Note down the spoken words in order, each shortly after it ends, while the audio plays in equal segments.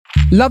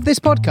Love this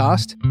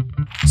podcast?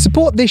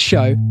 Support this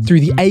show through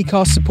the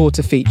Acast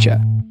supporter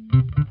feature.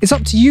 It's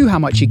up to you how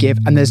much you give,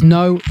 and there's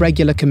no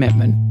regular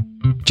commitment.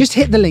 Just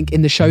hit the link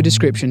in the show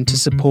description to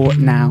support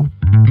now.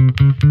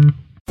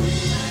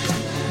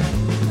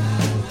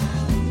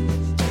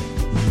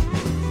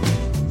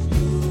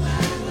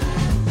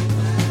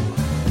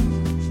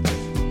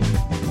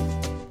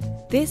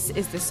 This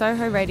is the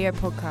Soho Radio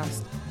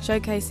Podcast,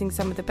 showcasing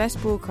some of the best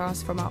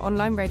broadcasts from our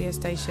online radio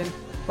station,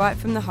 right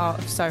from the heart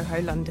of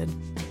Soho, London.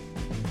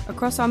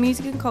 Across our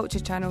music and culture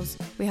channels,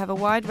 we have a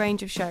wide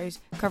range of shows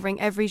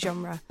covering every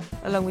genre,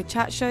 along with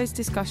chat shows,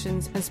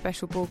 discussions and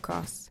special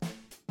broadcasts.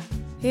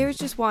 Here is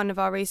just one of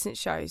our recent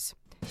shows.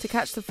 To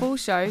catch the full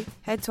show,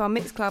 head to our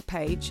Mixcloud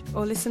page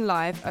or listen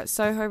live at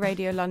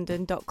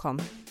sohoradiolondon.com.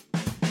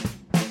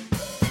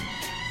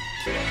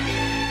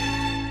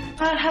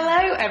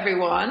 Hello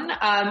everyone,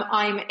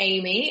 I'm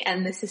Amy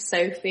and this is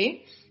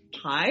Sophie.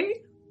 Hi.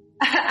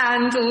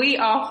 And we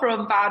are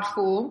from Bad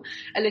Form,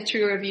 a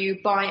literary review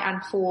by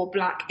and for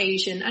Black,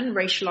 Asian and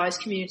racialised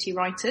community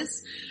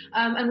writers.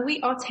 And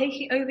we are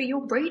taking over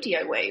your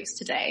radio waves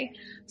today.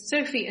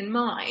 Sophie and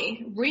my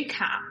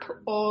recap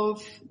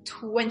of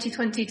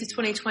 2020 to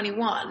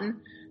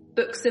 2021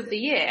 Books of the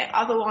Year,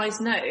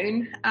 otherwise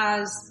known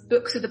as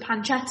Books of the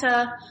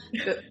Pancetta,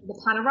 Books of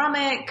the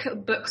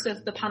Panoramic, Books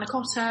of the Panna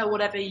Cotta,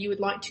 whatever you would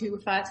like to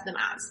refer to them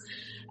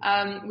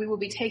as. We will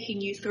be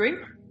taking you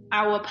through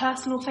our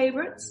personal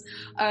favourites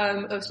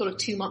of sort of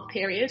 2-month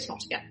periods, not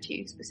to get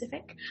too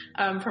specific,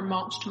 from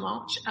March to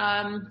March,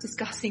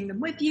 discussing them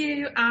with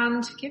you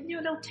and giving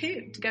you a little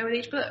tune to go with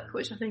each book,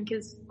 which I think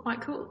is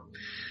quite cool.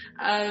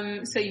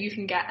 So you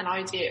can get an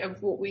idea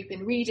of what we've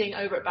been reading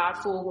over at Bad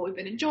Form, what we've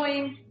been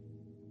enjoying.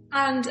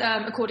 And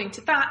according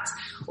to that,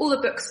 all the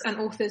books and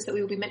authors that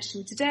we will be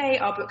mentioning today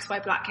are books by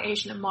Black,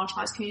 Asian and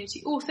marginalised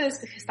community authors,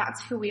 because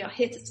that's who we are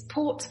here to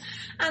support.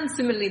 And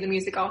similarly, the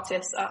music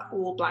artists are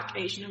all Black,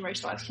 Asian and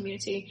racialised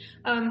community,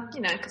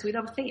 because we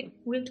love a theme.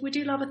 We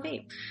do love a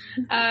theme.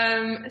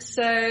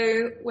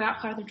 So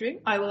without further ado,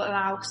 I will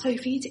allow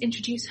Sophie to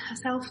introduce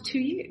herself to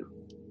you.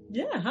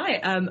 Yeah, hi.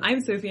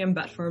 I'm Sophie. I'm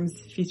Bad Form's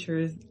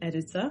features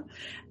editor.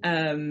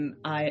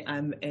 I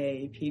am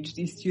a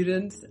PhD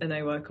student and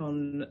I work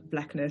on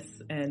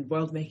Blackness and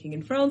world making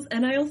in France.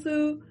 And I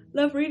also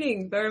love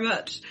reading very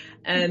much.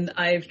 And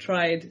I've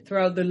tried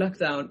throughout the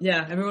lockdown.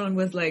 Yeah, everyone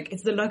was like,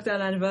 it's the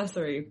lockdown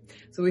anniversary.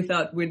 So we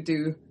thought we'd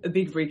do a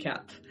big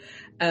recap.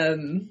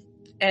 And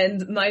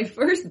my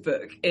first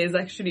book is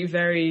actually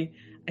very,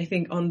 I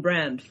think, on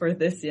brand for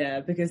this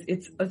year because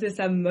it's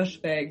Otisam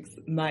Moshfegh's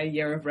My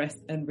Year of Rest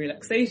and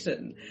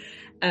Relaxation.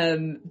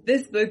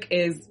 This book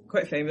is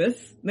quite famous.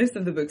 Most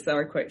of the books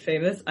are quite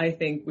famous. I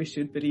think we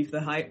should believe the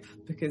hype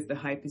because the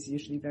hype is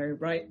usually very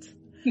right.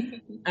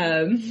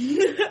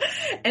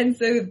 And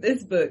so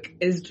this book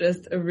is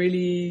just a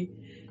really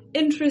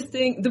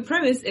interesting, the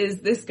premise is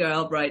this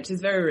girl, right,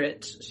 she's very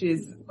rich,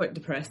 she's quite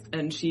depressed,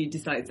 and she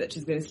decides that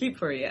she's going to sleep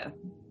for a year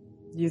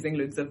using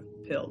loads of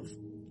pills.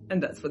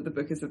 And that's what the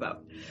book is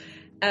about.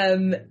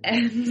 And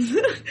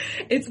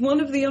it's one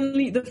of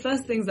the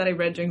first things that I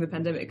read during the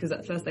pandemic, because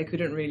at first I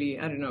couldn't really,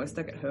 I was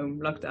stuck at home,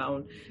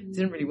 lockdown,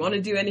 didn't really want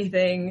to do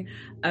anything.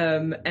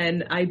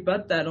 And I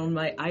bought that on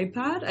my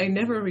iPad. I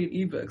never read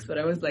ebooks, but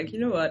I was like, you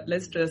know what,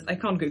 I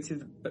can't go to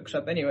the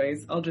bookshop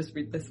anyways, I'll just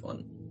read this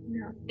one.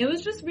 Yeah. It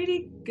was just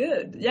really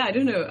good. Yeah, I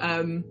don't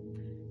know.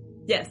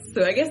 Yes,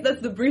 so I guess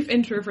that's the brief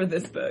intro for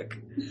this book.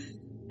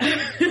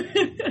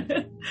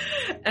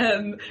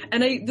 And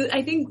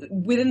I think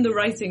within the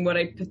writing, what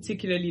I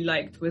particularly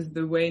liked was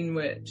the way in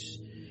which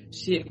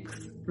she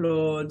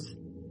explored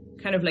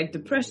kind of like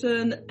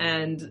depression,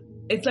 and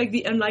it's like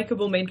the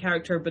unlikable main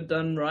character but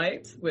done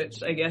right,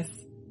 which I guess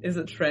is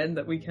a trend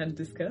that we can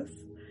discuss.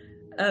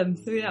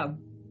 So yeah.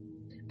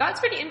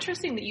 That's really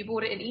interesting that you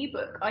bought it in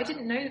ebook. I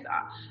didn't know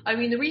that. I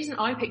mean, the reason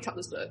I picked up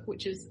this book,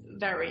 which is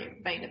very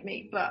vain of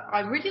me, but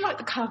I really like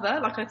the cover.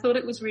 Like, I thought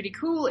it was really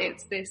cool.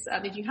 It's this,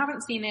 if you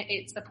haven't seen it,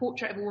 it's a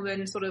portrait of a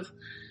woman, sort of,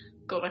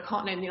 God, I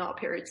can't name the art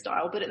period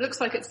style, but it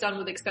looks like it's done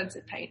with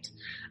expensive paint.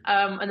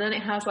 And then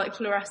it has like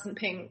fluorescent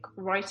pink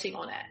writing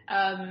on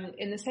it.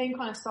 In the same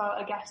kind of style,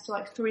 I guess, to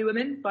like Three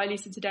Women by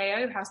Lisa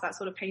Taddeo has that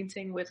sort of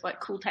painting with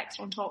like cool text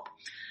on top.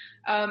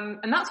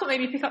 And that's what made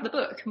me pick up the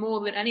book more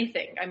than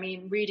anything. I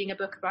mean, reading a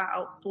book about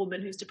a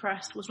woman who's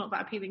depressed was not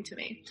that appealing to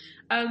me.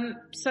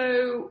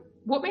 So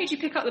what made you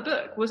pick up the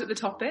book? Was it the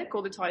topic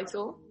or the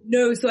title?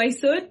 No, so I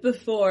saw it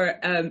before,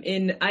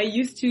 I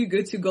used to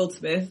go to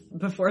Goldsmith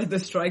before the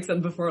strikes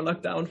and before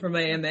lockdown for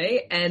my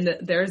MA, and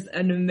there's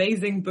an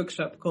amazing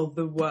bookshop called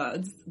The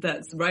Words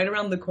that's right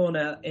around the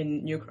corner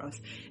in New Cross.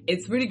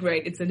 It's really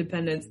great. It's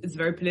independent. It's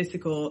very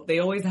political. They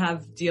always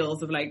have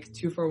deals of like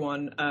 2 for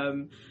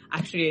 1.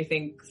 Actually, I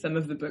think some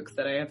of the books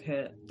that I have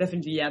here,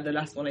 definitely, the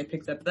last one I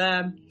picked up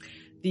there.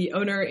 The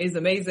owner is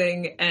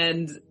amazing,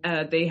 and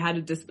they had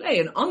a display,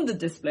 and on the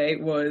display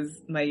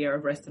was My Year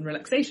of Rest and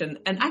Relaxation.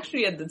 And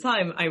actually at the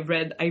time I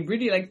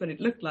really liked what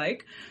it looked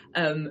like,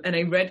 and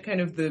I read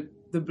kind of the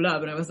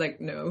blurb, and I was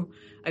like, no,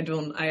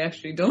 I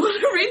actually don't want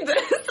to read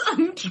this.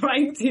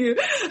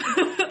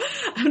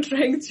 I'm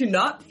trying to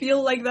not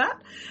feel like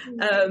that.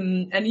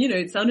 And you know,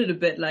 it sounded a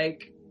bit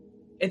like,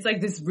 it's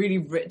like this really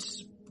rich,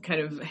 kind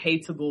of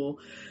hateable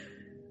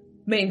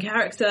main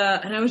character,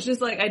 and I was just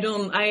like, I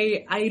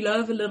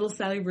love a little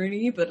Sally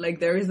Rooney, but like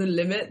there is a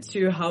limit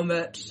to how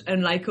much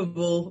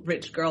unlikable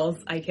rich girls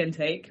I can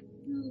take.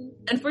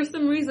 And for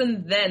some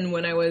reason then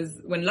when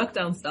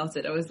lockdown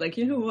started, I was like,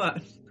 you know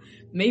what,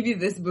 maybe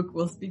this book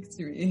will speak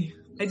to me.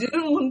 I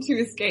didn't want to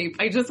escape,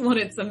 I just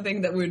wanted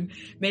something that would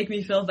make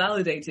me feel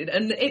validated,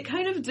 and it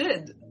kind of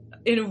did.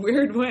 In a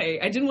weird way.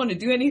 I didn't want to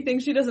do anything.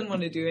 She doesn't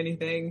want to do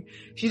anything.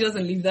 She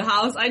doesn't leave the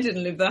house. I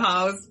didn't leave the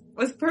house. It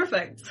was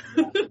perfect.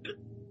 To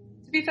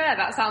be fair,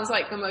 that sounds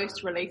like the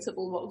most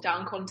relatable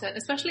lockdown content,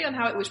 especially on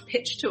how it was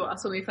pitched to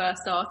us when we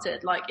first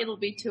started. Like, it'll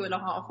be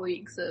 2.5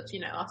 weeks of,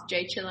 you know, us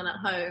Jay chilling at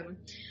home.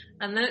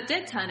 And then it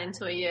did turn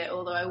into a year,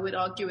 although I would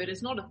argue it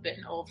is not a bit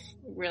of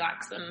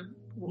relax and,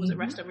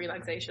 rest and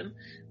relaxation.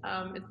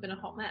 It's been a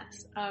hot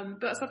mess.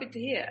 But it's lovely to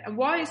hear. And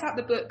why is that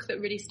the book that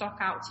really stuck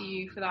out to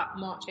you for that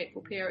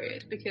March-April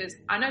period? Because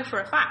I know for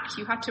a fact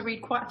you had to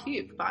read quite a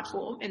few for Bad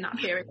Form in that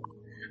period.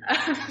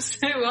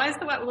 So why is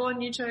that the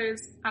one you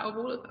chose out of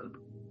all of them?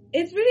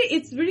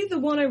 It's really the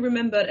one I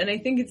remembered, and I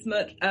think it's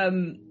much,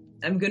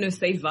 I'm gonna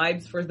say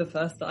vibes for the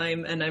first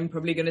time, and I'm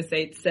probably gonna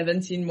say it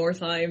 17 more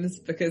times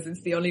because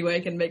it's the only way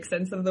I can make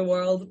sense of the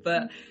world,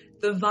 but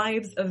the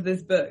vibes of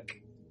this book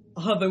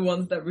are the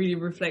ones that really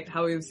reflect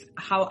how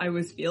I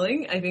was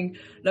feeling. I think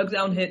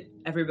lockdown hit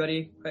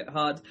everybody quite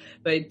hard,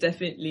 but it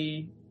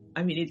definitely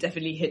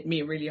hit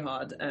me really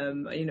hard.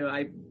 You know,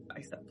 I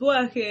stopped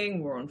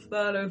working, we're on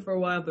furlough for a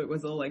while, but it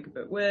was all like a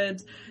bit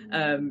weird.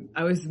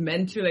 I was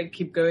meant to like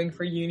keep going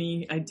for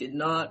uni, I did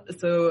not.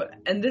 So,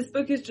 and this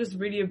book is just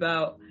really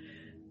about,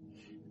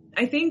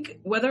 I think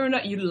whether or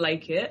not you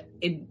like it,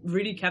 it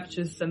really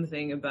captures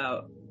something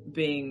about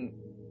being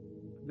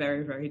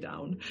very, very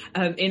down,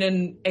 in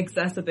an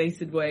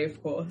exacerbated way,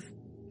 of course,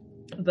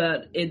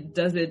 but it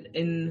does it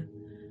in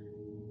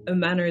a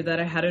manner that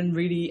I hadn't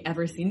really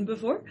ever seen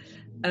before,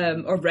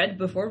 or read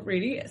before,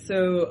 really.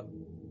 So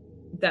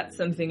that's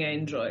something I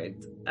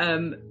enjoyed.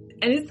 And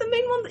it's the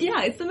main one,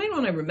 it's the main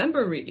one I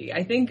remember, really.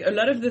 I think a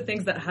lot of the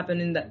things that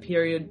happened in that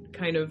period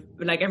kind of,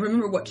 like, I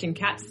remember watching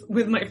Cats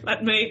with my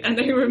flatmate, and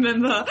I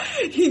remember,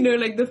 you know,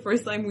 like the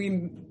first time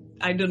we,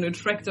 I don't know,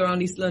 trekked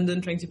around East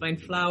London trying to find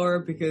flour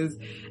because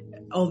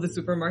all the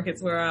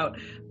supermarkets were out,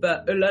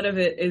 but a lot of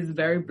it is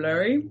very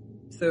blurry.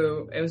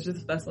 So it was just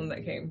the first one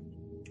that came.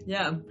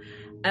 Yeah.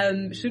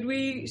 Should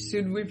we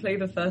play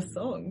the first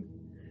song?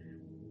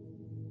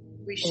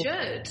 We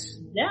should.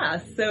 Yeah.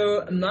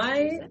 So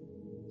my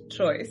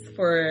choice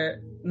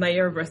for my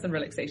year of rest and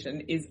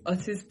relaxation is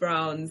Otis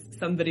Brown's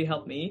Somebody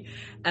Help Me.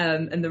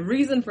 And the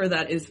reason for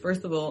that is,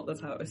 first of all,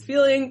 that's how I was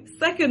feeling.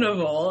 Second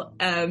of all,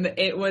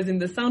 it was in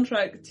the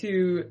soundtrack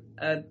to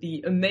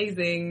the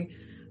amazing,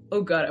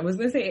 oh god, I was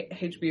going to say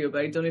HBO,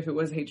 but I don't know if it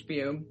was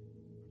HBO.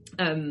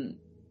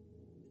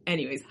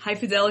 Anyways, High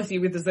Fidelity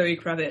with the Zoe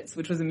Kravitz,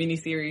 which was a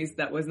miniseries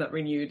that was not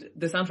renewed.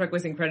 The soundtrack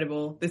was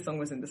incredible. This song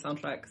was in the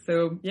soundtrack.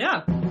 So,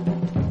 yeah.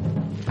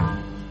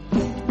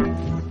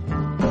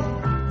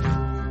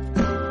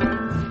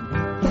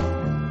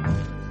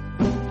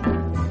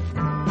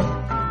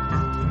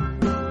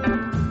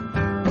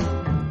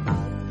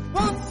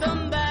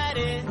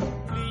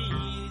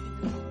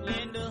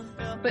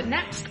 But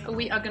next,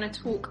 we are going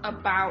to talk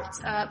about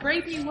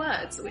Brave New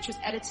Words, which was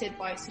edited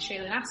by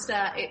Sashaylin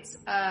Astor. It's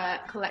a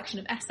collection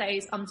of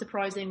essays.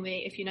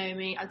 Unsurprisingly, if you know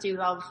me, I do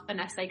love an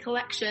essay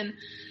collection.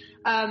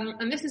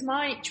 And this is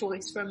my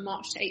choice from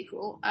March to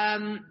April,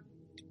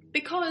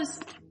 because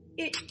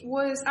it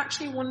was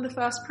actually one of the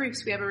first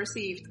proofs we ever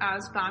received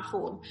as Bad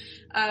Form.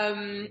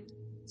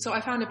 So I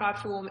founded Bad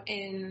Form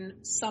in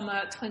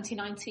summer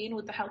 2019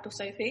 with the help of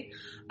Sophie.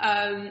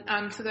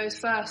 And for those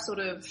first sort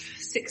of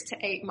 6 to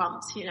 8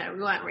 months, you know, we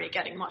weren't really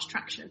getting much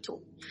traction at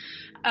all.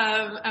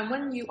 And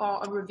when you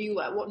are a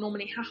reviewer, what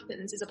normally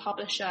happens is a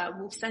publisher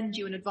will send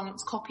you an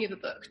advance copy of a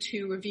book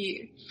to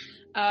review.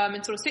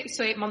 And sort of 6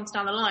 to 8 months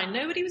down the line,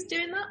 nobody was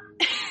doing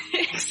that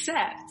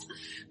except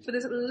for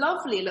this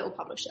lovely little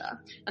publisher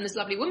and this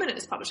lovely woman at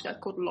this publisher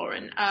called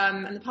Lauren.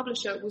 And the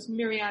publisher was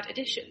Myriad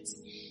Editions.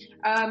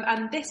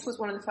 And this was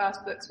one of the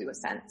first books we were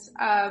sent.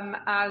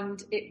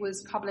 And it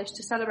was published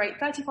to celebrate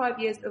 35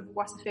 years of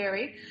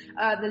Wasafiri,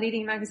 the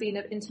leading magazine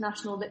of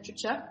international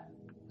literature.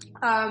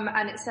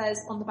 And it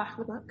says on the back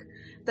of the book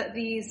that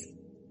these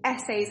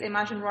essays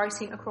imagine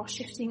writing across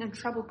shifting and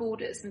troubled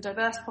borders and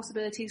diverse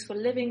possibilities for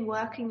living,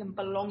 working and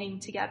belonging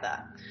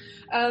together.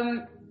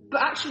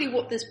 But actually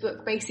what this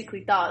book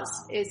basically does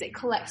is it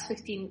collects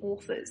 15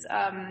 authors,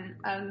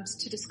 and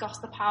to discuss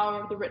the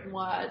power of the written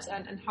word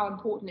and how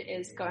important it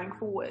is going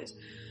forward.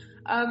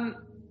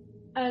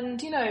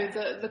 And, you know,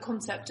 the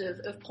concept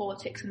of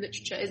politics and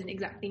literature isn't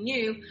exactly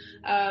new.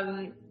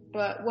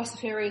 But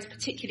Wasafiri is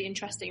particularly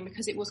interesting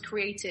because it was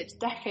created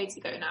decades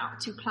ago now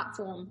to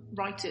platform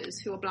writers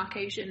who are Black,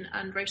 Asian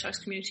and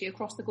racialized community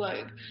across the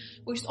globe,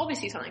 which is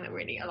obviously something that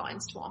really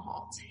aligns to our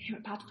hearts here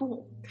at Bad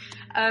Form.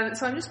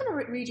 So I'm just going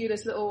to read you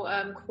this little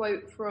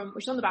quote from,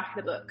 which is on the back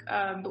of the book,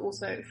 but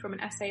also from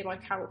an essay by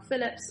Carol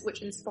Phillips,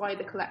 which inspired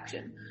the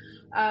collection.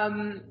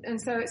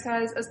 And so it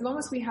says, as long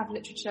as we have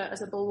literature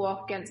as a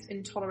bulwark against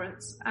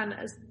intolerance and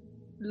as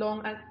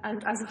long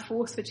and as a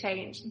force for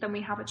change, then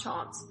we have a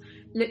chance.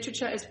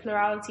 Literature is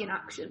plurality in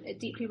action. It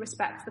deeply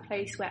respects the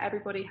place where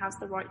everybody has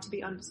the right to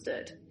be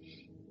understood.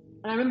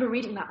 And I remember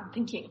reading that and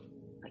thinking,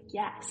 like,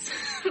 yes,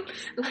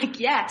 like,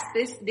 yes,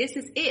 this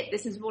is it.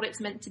 This is what it's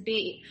meant to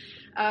be.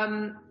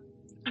 And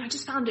I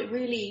just found it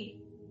really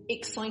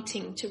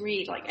exciting to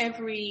read. Like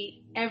every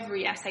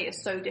essay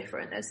is so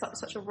different. There's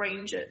such a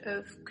range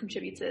of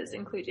contributors,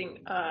 including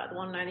the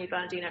one and only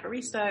Bernardine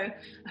Evaristo,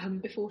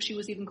 before she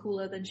was even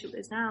cooler than she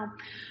is now.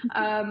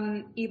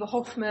 Eva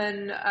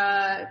Hoffman,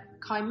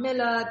 Kai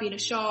Miller, Bina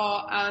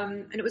Shah,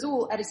 and it was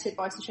all edited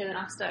by Suchela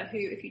Nasta, who,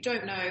 if you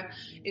don't know,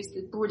 is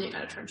the brilliant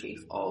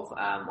editor-in-chief of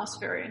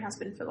Wasafiri and has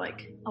been for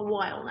like a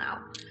while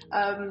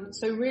now.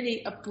 So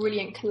really a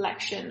brilliant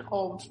collection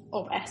of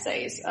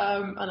essays,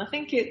 and I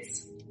think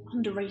it's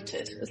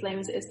underrated, as lame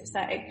as it is to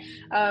say.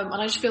 And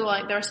I just feel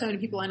like there are so many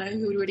people I know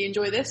who would really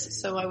enjoy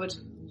this, so I would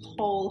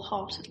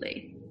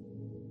wholeheartedly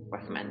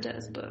recommend it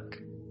as a book.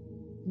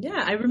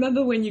 Yeah, I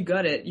remember when you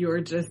got it, you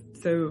were just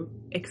so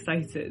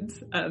excited.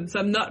 So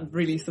I'm not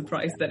really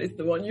surprised that it's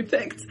the one you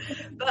picked.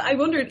 But I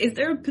wondered, is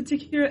there a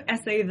particular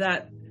essay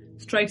that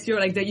strikes you,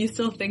 like that you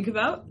still think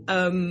about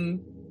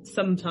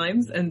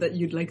sometimes and that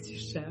you'd like to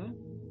share?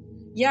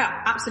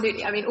 Yeah,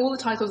 absolutely. I mean, all the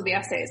titles of the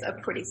essays are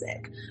pretty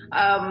sick.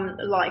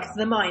 Like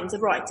The Minds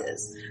of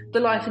Writers,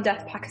 The Life and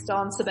Death of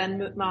Pakistan,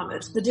 Saben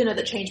Mahmood, The Dinner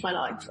That Changed My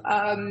Life.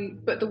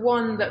 But the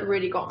one that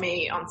really got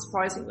me,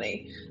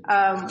 unsurprisingly,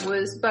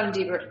 was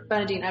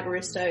Bernardine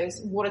Evaristo's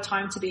What a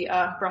Time to Be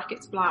a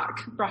brackets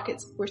Black,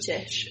 brackets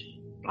British,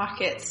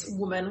 brackets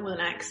woman with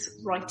an X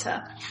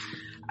writer.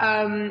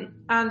 And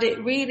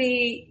it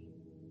really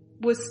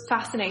was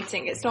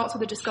fascinating. It starts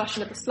with a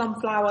discussion of The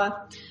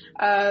Slumflower,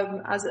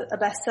 as a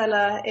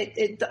bestseller.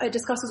 It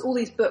discusses all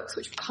these books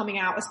which were coming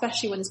out,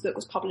 especially when this book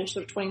was published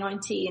in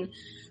 2019,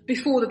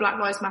 before the Black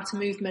Lives Matter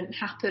movement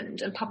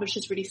happened and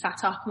publishers really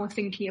sat up and were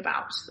thinking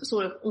about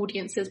sort of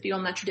audiences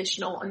beyond their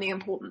traditional and the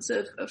importance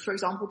of, for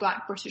example,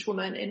 Black British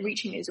women in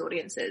reaching these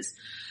audiences.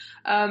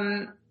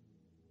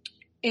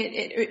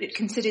 It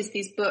considers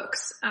these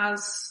books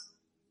as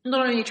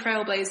not only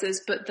trailblazers,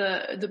 but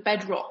the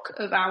bedrock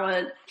of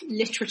our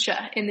literature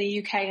in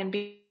the UK and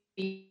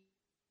beyond,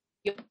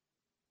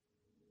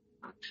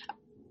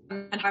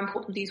 and how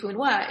important these women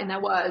were in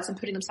their words and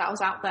putting themselves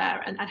out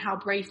there, and how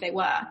brave they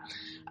were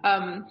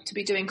to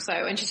be doing so.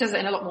 And she says it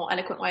in a lot more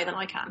eloquent way than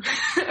I can.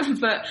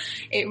 But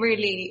it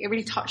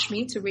really touched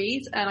me to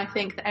read, and I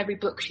think that every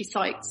book she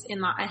cites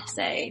in that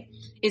essay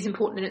is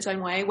important in its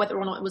own way, whether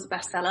or not it was a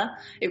bestseller.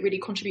 It really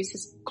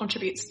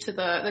contributes to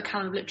the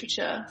canon of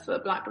literature for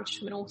Black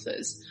British women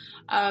authors.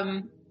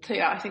 So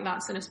yeah, I think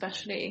that's an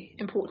especially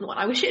important one.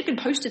 I wish it had been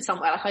posted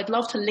somewhere. Like, I'd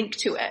love to link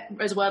to it,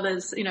 as well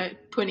as, you know,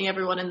 pointing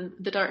everyone in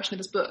the direction of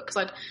this book, because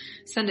I'd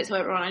send it to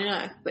everyone I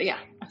know. But yeah,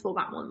 I thought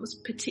that one was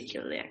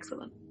particularly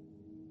excellent.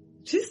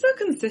 She's so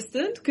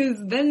consistent, because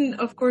then,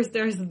 of course,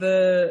 there's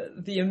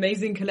the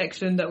amazing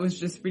collection that was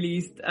just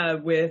released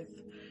with,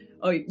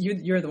 oh,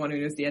 you're the one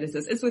who knows the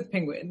editors. It's with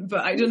Penguin,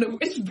 but I don't know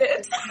which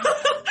bit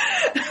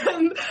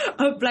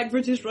of Black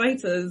British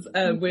writers,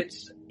 which,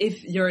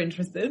 if you're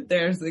interested,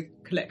 there's a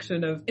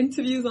collection of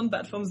interviews on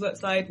Bad Form's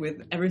website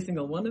with every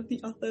single one of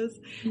the authors,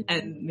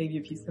 and maybe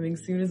a piece coming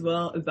soon as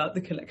well about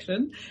the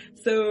collection.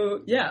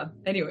 So yeah,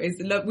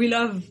 anyways, we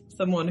love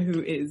someone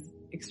who is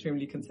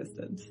extremely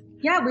consistent.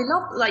 Yeah, we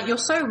love, like, you're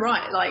so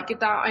right, like,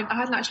 that I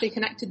hadn't actually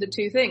connected the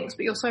two things,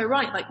 but you're so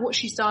right, like, what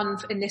she's done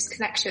in this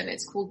connection,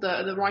 it's called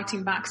the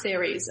Writing Back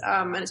series,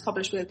 and it's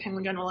published with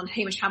Penguin General and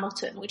Hamish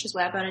Hamilton, which is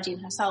where Bernardine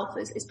herself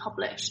is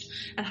published,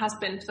 and has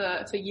been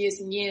for years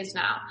and years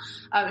now,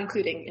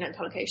 including, you know, the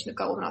publication of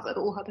Gold and other,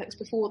 but all her books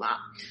before that.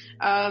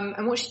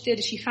 And what she did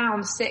is she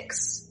found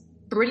 6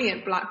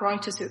 brilliant Black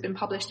writers who had been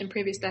published in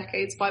previous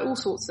decades by all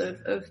sorts of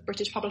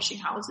British publishing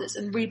houses,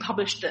 and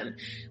republished them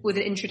with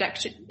an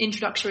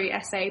introductory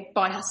essay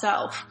by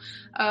herself.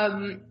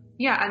 And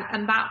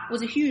that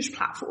was a huge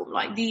platform.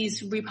 Like,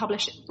 these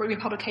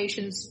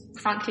republications,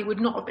 frankly, would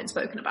not have been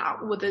spoken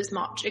about with as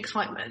much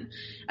excitement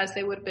as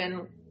they have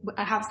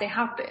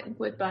been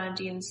with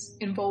Bernardine's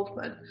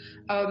involvement.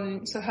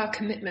 So her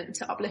commitment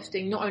to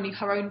uplifting not only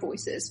her own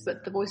voices,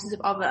 but the voices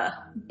of other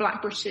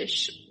Black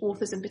British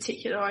authors in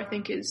particular, I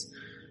think is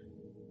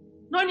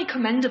not only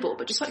commendable,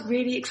 but just like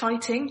really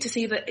exciting to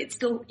see that it's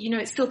still, you know,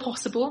 it's still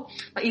possible.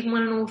 Like, even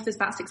when an author's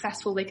that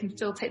successful, they can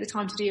still take the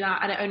time to do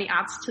that, and it only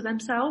adds to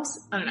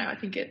themselves. I don't know, I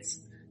think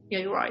it's, yeah,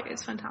 you're right,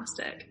 it's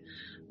fantastic.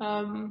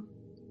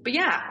 But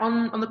yeah,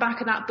 on the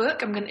back of that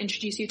book, I'm going to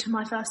introduce you to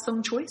my first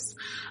song choice,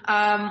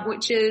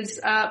 which is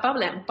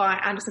Bubbling by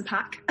Anderson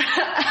 .Paak,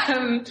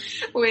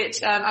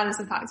 which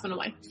Anderson .Paak is one of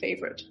my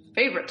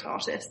favorite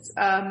artists.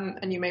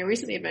 And you may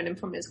recently have known him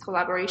from his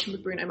collaboration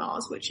with Bruno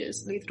Mars, which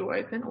is Leave the Door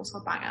Open, also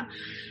a banger.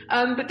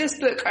 But this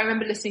book I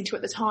remember listening to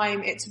at the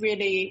time. It's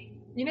really,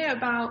 you know,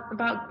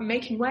 about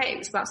making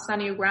waves, about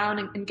standing your ground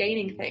and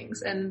gaining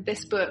things. And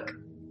this book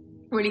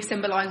really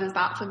symbolizes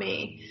that for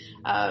me,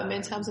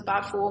 in terms of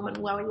Bad Form and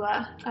where we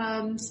were.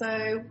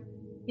 So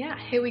yeah,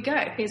 here we go.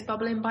 Here's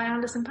Bubbling by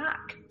Anderson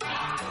 .Paak.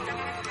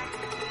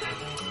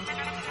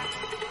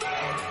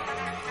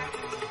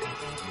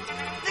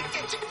 Look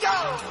at you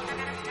go!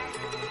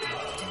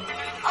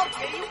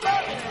 Okay, you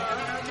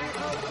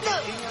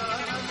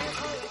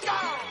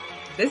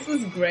This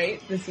was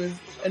great. This was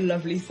a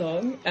lovely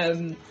song.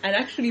 And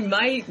actually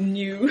my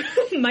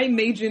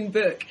maiden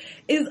book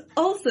is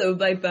also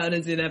by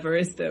Bernardine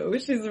Evaristo,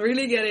 which is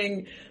really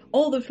getting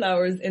all the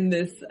flowers in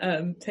this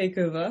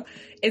takeover.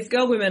 It's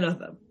Girl, Women,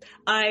 Other.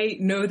 I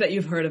know that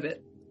you've heard of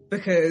it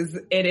because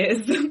it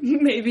is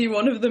maybe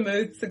one of the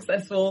most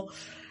successful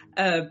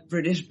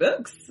British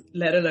books,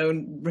 let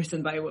alone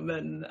written by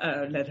women,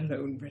 let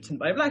alone written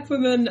by Black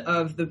women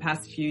of the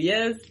past few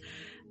years.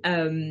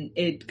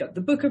 It got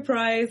the Booker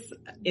Prize.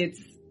 It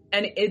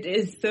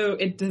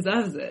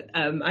deserves it.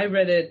 I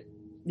read it,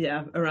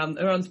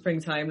 around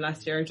springtime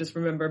last year. I just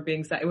remember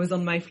being sad. It was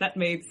on my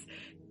flatmate's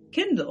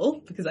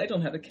Kindle, because I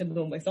don't have a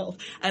Kindle myself.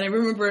 And I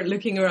remember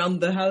looking around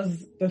the house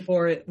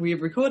before we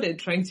recorded,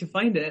 trying to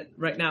find it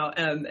right now.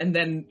 And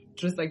then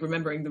just like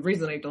remembering the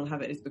reason I don't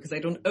have it is because I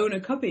don't own a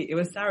copy. It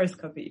was Sarah's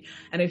copy.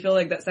 And I feel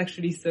like that's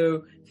actually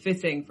so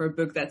fitting for a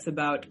book that's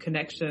about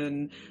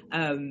connection,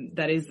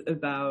 that is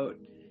about,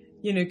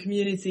 you know,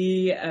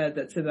 community,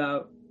 that's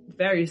about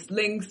various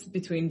links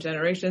between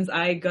generations.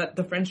 I got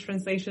the French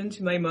translation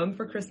to my mum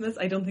for Christmas.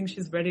 I don't think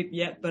she's read it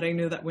yet, but I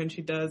know that when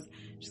she does,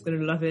 she's going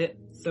to love it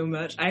so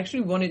much. I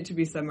actually want it to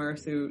be summer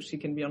so she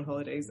can be on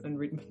holidays and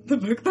read the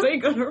book that I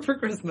got her for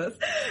Christmas.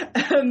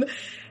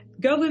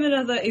 Girl, Women,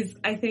 Other is,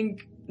 I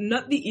think,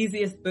 not the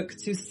easiest book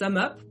to sum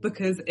up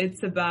because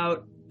it's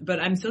about, but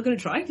I'm still going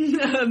to try.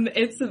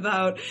 It's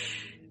about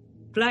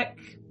Black,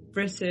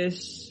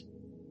 British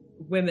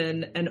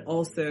women and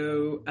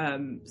also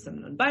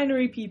some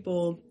non-binary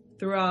people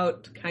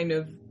throughout kind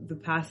of the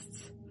past,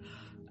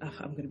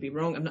 I'm going to be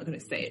wrong, I'm not going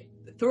to say it,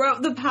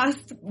 throughout the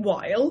past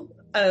while,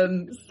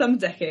 some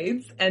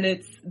decades,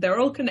 and they're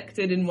all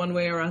connected in one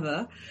way or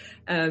other.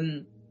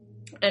 And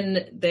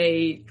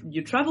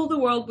you travel the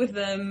world with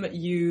them,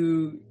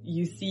 you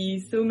see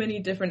so many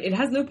different, it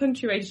has no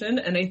punctuation,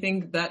 and I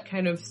think that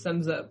kind of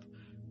sums up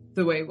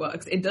the way it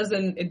works. It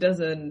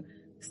doesn't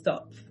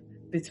stop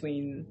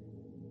between,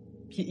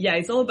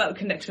 it's all about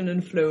connection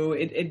and flow.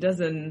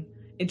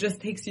 It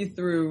just takes you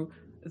through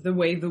the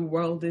way the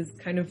world is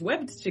kind of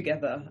webbed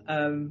together.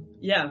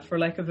 For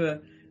lack of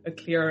a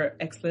clear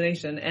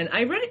explanation. And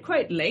I read it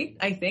quite late,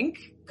 I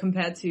think,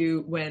 compared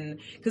to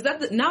because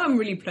now I'm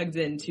really plugged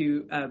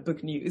into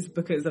book news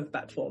because of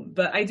Bad Form,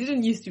 but I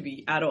didn't used to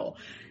be at all.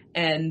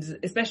 And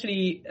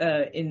especially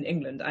in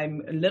England,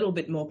 I'm a little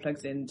bit more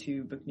plugged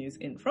into book news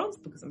in France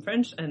because I'm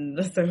French,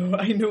 and so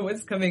I know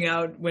what's coming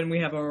out when we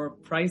have our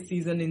prize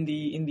season in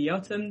the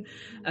autumn,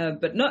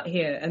 but not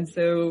here. And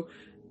so,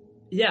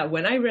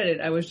 when I read it,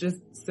 I was just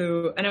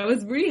and I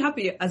was really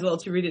happy as well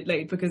to read it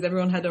late because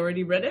everyone had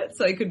already read it,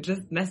 so I could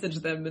just message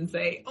them and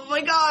say, "Oh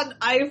my God,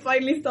 I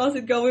finally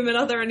started Girl, Women,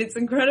 Other, and it's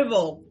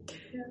incredible."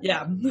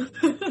 Yeah.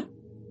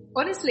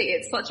 Honestly,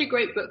 it's such a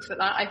great book for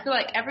that. I feel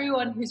like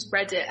everyone who's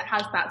read it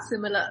has that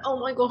similar, oh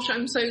my gosh,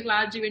 I'm so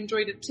glad you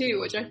enjoyed it too,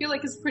 which I feel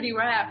like is pretty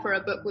rare for a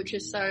book which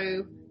is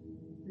so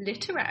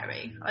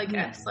literary, I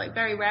guess. Like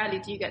very rarely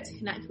do you get to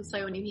connect with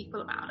so many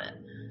people about it.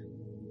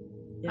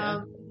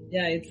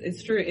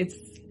 It's true. It's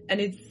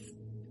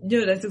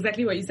that's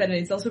exactly what you said. And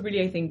it's also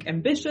really, I think,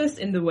 ambitious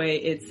in the way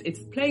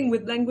it's playing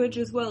with language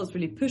as well. It's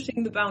really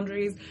pushing the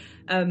boundaries.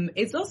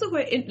 It's also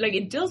quite,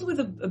 it deals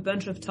with a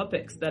bunch of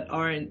topics that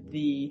aren't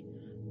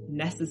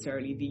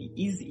necessarily the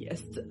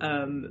easiest,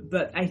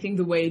 but I think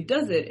the way it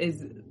does it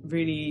is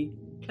really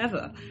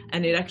clever,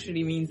 and it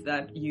actually means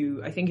that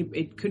I think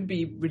it could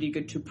be really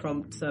good to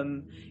prompt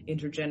some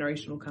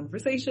intergenerational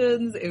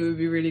conversations. It would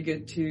be really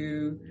good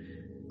to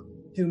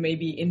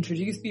maybe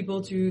introduce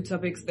people to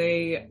topics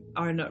they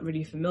are not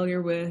really familiar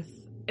with.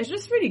 It's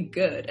just really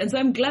good, and so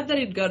I'm glad that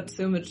it got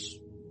so much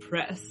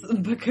press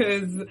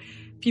because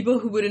people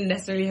who wouldn't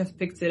necessarily have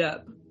picked it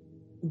up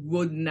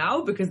would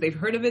now because they've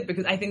heard of it,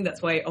 because I think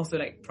that's why also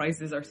like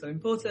prices are so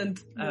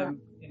important. We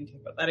didn't talk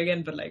about that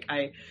again, but like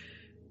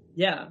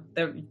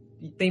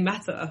they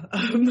matter.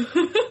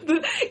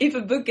 If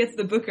a book gets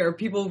the Booker,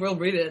 people will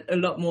read it a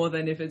lot more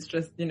than if it's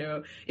just,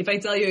 if I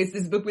tell you it's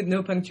this book with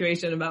no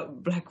punctuation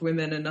about Black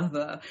women and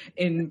other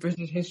in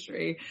British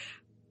history.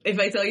 If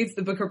I tell you it's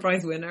the Booker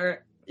Prize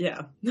winner,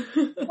 yeah.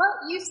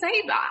 Well, you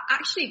say that.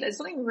 Actually, there's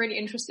something really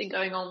interesting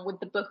going on with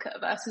the Booker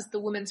versus the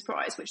Women's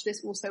Prize, which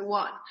this also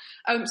won.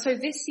 So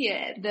this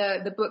year,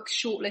 the books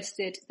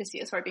shortlisted,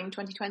 being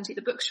 2020,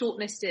 the books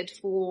shortlisted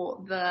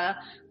for the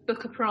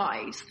Booker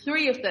Prize,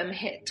 3 of them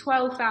hit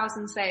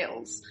 12,000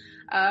 sales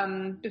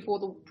before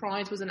the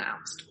prize was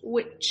announced,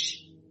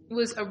 which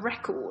was a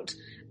record.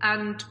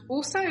 And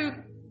also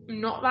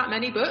not that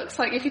many books.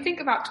 Like, if you think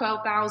about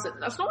 12,000,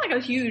 that's not like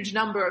a huge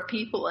number of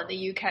people in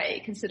the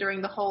UK,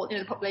 considering the whole,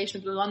 the population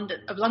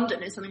of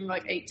London is something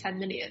like 8-10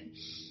 million.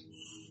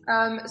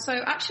 So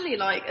actually,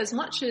 like, as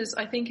much as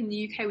I think in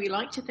the UK we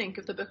like to think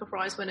of the Booker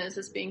Prize winners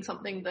as being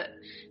something that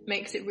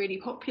makes it really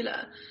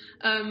popular,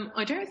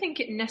 I don't think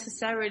it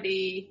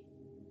necessarily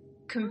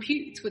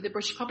computes with the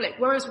British public,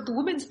 whereas the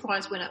Women's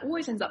Prize winner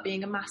always ends up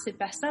being a massive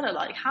bestseller.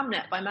 Like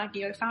Hamnet by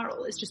Maggie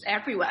O'Farrell is just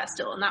everywhere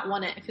still, and that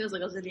won it feels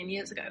like a zillion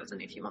years ago. It was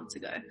only a few months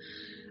ago.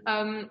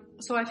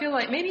 So I feel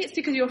like maybe it's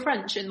because you're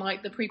French and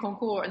like the Prix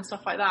Goncourt and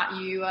stuff like that,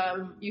 you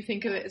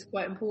think of it as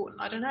quite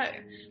important. I don't know.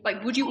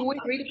 Like, would you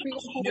always read a Prix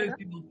Goncourt?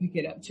 People pick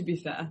it up, to be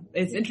fair.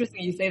 It's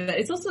interesting you say that.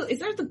 It's also, is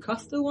there the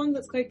Costa one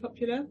that's quite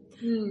popular?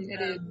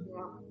 It is.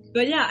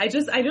 But yeah, I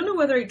don't know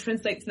whether it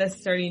translates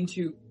necessarily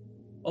into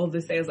all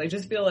the sales. I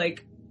just feel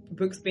like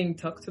books being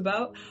talked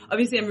about.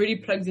 Obviously, I'm really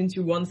plugged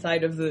into one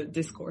side of the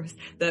discourse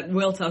that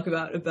will talk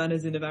about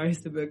Urbana's in a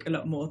Barista book a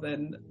lot more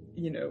than,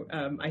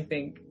 I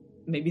think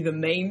maybe the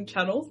main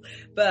channels.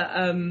 But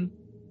no,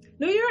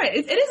 you're right.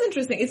 It is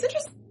interesting. It's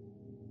interesting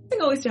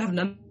always to have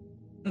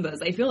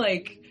numbers. I feel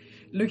like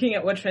looking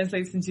at what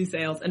translates into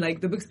sales and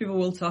like the books people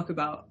will talk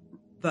about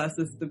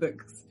versus the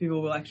books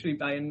people will actually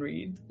buy and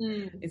read.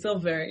 It's all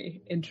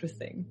very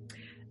interesting.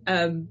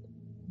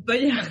 But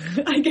yeah,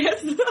 I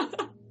guess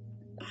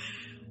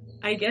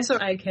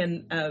I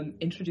can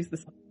introduce the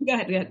song. Go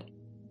ahead.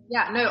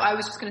 Yeah, no, I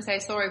was just going to say,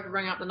 sorry for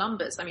bringing up the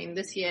numbers. I mean,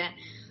 this year,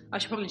 I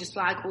should probably just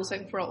flag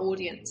also for our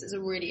audience, it's a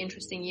really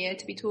interesting year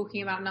to be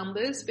talking about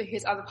numbers,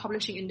 because as a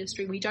publishing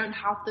industry, we don't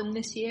have them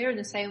this year in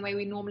the same way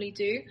we normally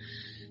do.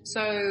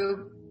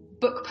 So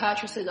book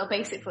purchases are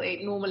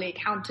basically normally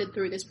counted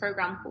through this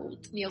program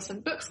called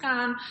Nielsen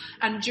Bookscan,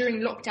 and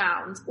during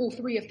lockdowns, all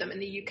 3 of them in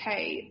the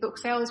UK, book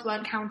sales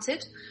weren't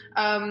counted.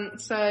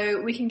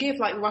 So we can give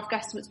like rough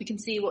guesstimates, we can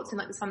see what's in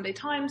like the Sunday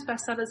Times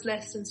bestsellers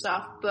list and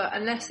stuff, but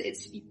unless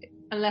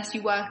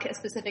you work at a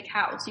specific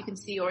house, you can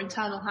see your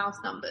internal house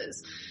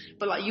numbers.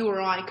 But like you or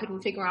I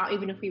couldn't figure out,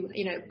 even if we,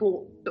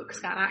 bought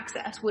Bookscan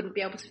Access, wouldn't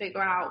be able to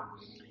figure out,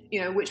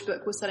 which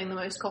book was selling the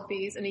most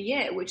copies in a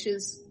year, which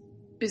is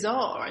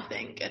bizarre, I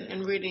think,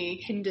 and really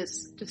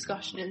hinders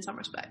discussion in some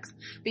respects.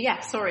 But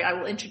yeah, sorry, I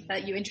will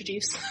let you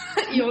introduce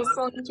your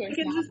song choice.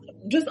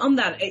 Just on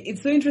that,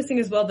 it's so interesting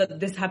as well that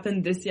this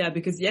happened this year,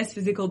 because yes,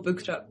 physical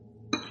bookshop,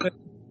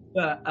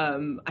 but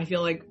I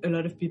feel like a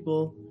lot of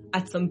people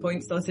at some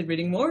point started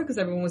reading more because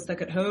everyone was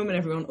stuck at home and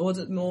everyone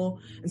ordered more,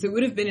 and so it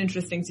would have been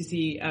interesting to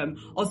see.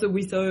 Also,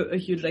 we saw a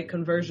huge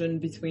conversion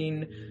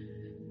between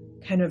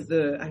kind of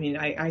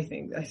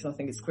I still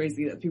think it's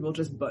crazy that people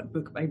just bought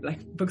books by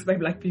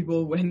black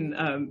people when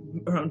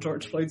around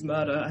George Floyd's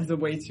murder as a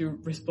way to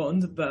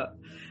respond, but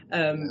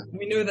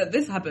we know that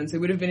this happened, so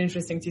it would have been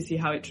interesting to see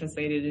how it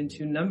translated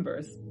into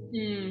numbers.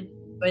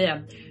 But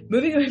yeah,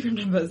 moving away from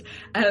numbers,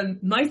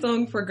 my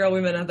song for Girl,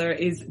 Women, Other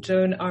is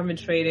Joan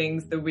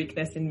Armatrading's The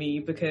Weakness in Me,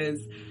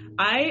 because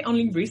I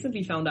only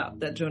recently found out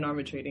that Joan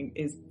Armatrading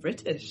is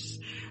British,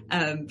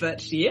 but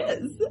she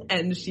is,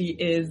 and she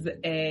is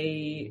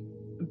a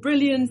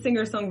brilliant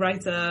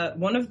singer-songwriter,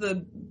 one of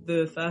the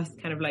first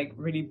kind of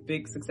really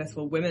big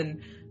successful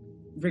women,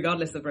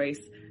 regardless of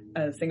race,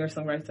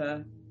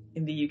 singer-songwriter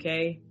in the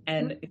UK,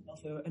 and it's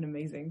also an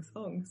amazing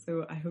song,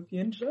 so I hope you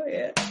enjoy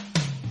it.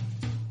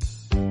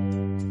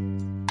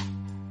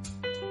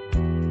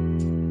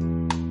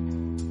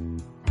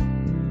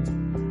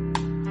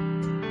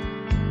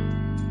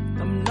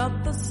 I'm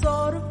not the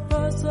sort of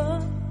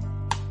person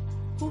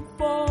who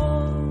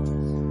falls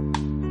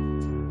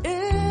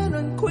in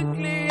and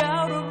quickly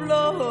out of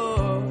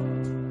love.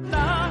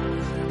 Nah,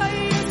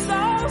 you're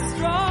so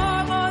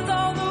strong on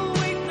all the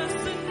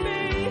weakness in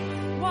me.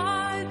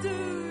 Why do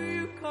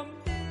you come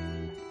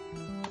in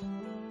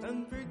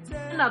and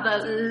pretend? Another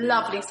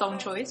lovely song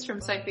choice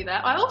from Sophie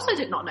there. I also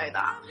did not know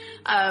that.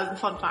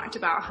 Fun fact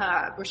about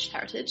her British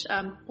heritage.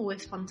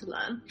 Always fun to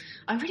learn.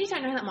 I really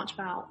don't know that much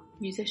about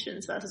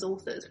musicians versus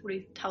authors.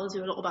 Really tells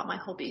you a lot about my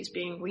hobbies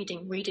being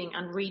reading.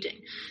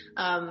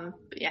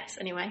 But yes,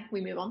 anyway, we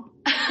move on.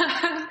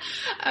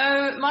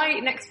 My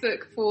next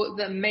book for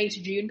the May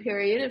to June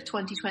period of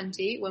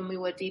 2020, when we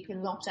were deep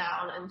in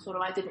lockdown and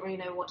I didn't really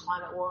know what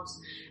time it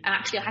was, and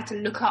actually I had to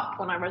look up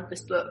when I read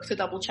this book to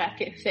double check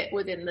it fit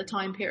within the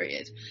time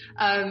period,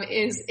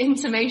 is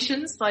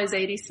Intimations by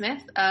Zadie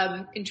Smith.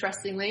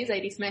 Interestingly,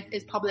 Zadie Smith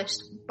is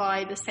published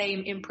by the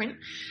same imprint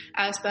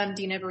as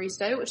Bernardine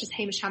Evaristo, which is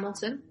Hamish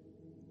Hamilton.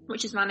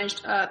 which is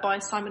managed by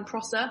Simon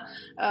Prosser,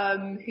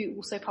 who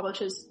also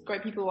publishes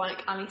great people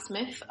like Annie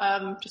Smith,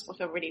 just like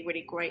a really,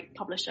 really great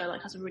publisher,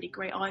 like has a really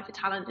great eye for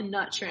talent and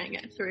nurturing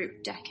it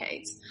through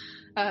decades.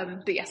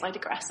 But yes, I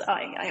digress.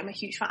 I am a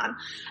huge fan.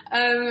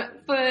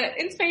 For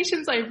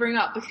Informations, I bring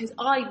up because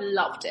I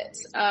loved it.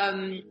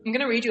 I'm going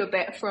to read you a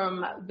bit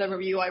from the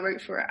review I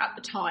wrote for it at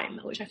the time,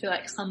 which I feel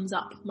like sums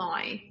up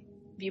my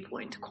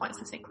viewpoint quite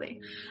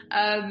succinctly.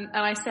 And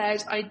I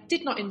said, I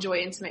did not enjoy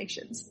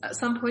Informations. At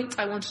some point,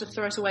 I wanted to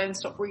throw it away and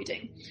stop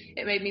reading.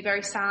 It made me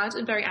very sad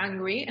and very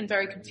angry and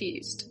very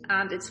confused.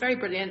 And it's very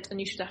brilliant, and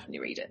you should definitely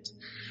read it.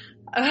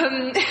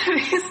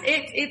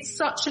 It's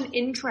such an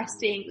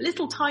interesting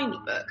little tiny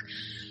book.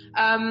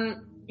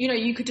 You know,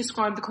 you could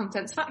describe the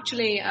contents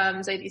factually.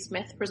 Zadie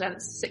Smith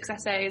presents 6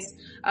 essays,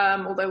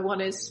 although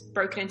one is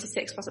broken into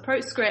 6 plus a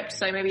postscript,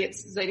 so maybe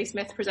it's Zadie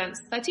Smith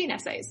presents 13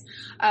 essays.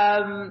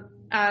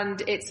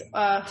 And it's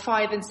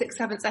 5 and 6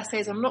 sevenths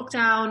essays on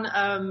lockdown,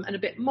 and a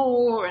bit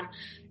more, and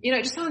you know,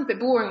 it just sounds a bit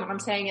boring when I'm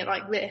saying it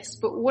like this,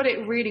 but what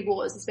it really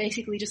was is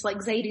basically just like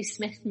Zadie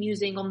Smith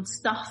musing on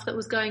stuff that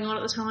was going on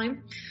at the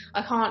time.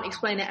 I can't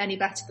explain it any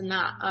better than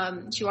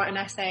that. She wrote an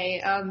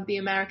essay, The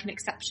American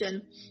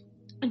Exception,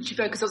 and she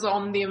focuses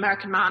on the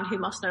American man who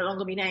must no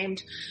longer be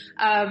named,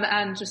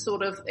 and just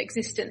sort of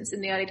existence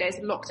in the early days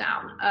of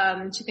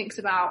lockdown. She thinks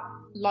about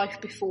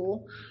life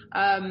before,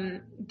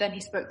 then he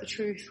spoke the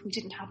truth. We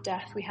didn't have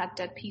death, we had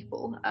dead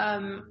people.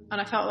 And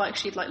I felt like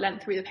she'd like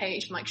leant through the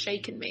page and like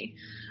shaken me.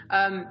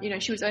 You know,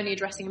 she was only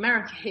addressing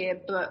America here,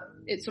 but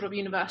it's sort of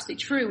universally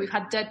true. We've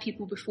had dead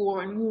people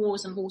before in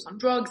wars and wars on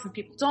drugs and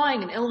people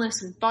dying and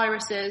illness and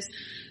viruses,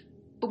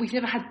 but we've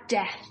never had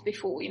death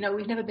before. You know,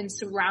 we've never been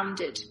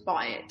surrounded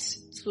by it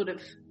sort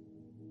of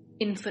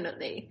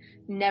infinitely,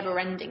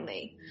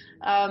 never-endingly.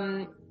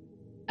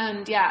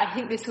 And yeah, I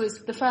think this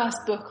was the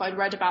first book I'd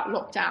read about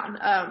lockdown,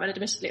 and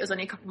admittedly it was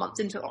only a couple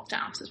months into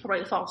lockdown, so it's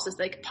probably the fastest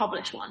they could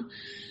publish one.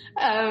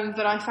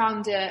 But I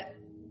found it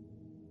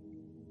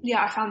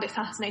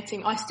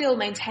fascinating. I still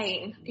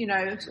maintain, you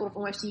know, sort of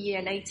almost a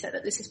year later,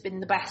 that this has been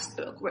the best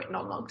book written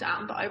on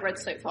lockdown that I've read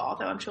so far,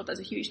 though I'm sure there's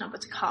a huge number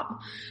to come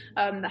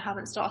that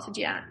haven't started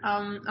yet.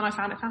 And I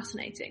found it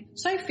fascinating.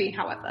 Sophie,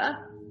 however,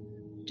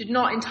 did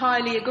not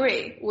entirely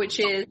agree, which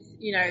is,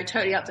 you know,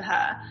 totally up to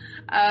her.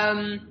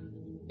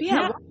 But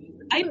yeah,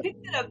 I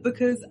picked it up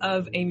because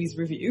of Amy's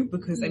review,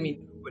 because I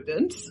mean, who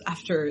wouldn't,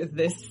 after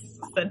this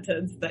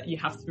sentence that you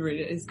have to read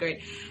it is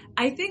great.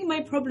 I think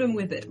my problem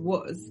with it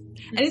was,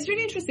 and it's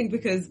really interesting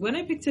because when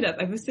I picked it up,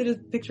 I posted a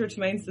picture to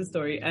my Insta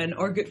story, and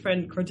our good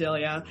friend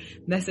Cordelia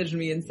messaged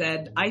me and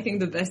said, I think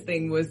the best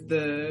thing was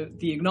the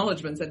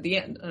acknowledgements at the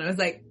end. And I was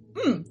like,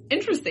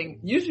 interesting.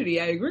 Usually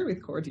I agree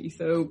with Cordy,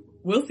 so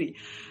we'll see.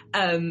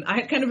 I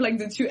had kind of like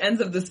the two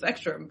ends of the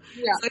spectrum.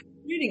 Yeah. So I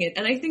was reading it,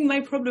 and I think my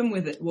problem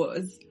with it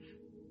was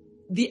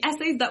the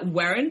essays that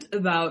weren't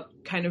about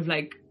kind of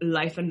like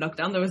life and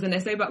lockdown. There was an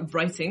essay about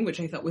writing, which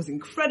I thought was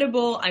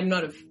incredible. I'm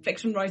not a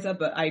fiction writer,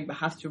 but I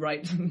have to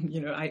write.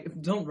 You know, I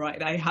don't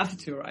write. I have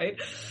to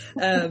write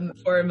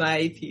for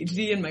my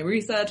PhD and my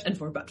research, and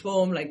for Bad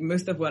Form. Like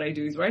most of what I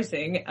do is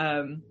writing.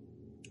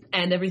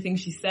 And everything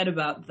she said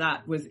about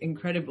that was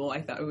incredible.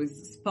 I thought it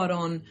was spot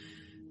on.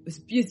 It was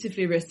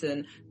beautifully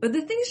written. But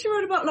the things she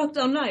wrote about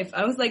lockdown life,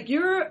 I was like,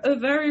 you're a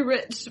very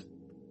rich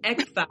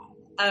expat.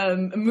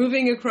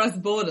 Moving across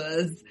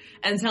borders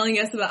and telling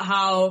us about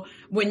how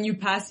when you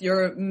pass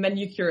your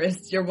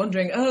manicurist, you're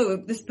wondering, oh,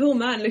 this poor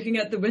man looking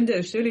out the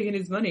window, surely he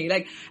needs money.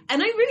 Like, and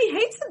I really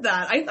hated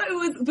that. I thought it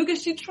was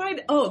because she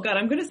tried, oh God,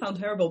 I'm going to sound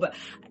terrible, but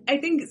I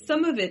think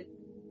some of it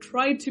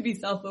tried to be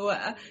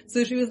self-aware.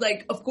 So she was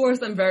like, of course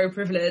I'm very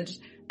privileged.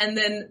 And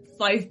then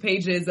 5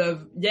 pages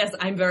of, yes,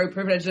 I'm very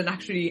privileged and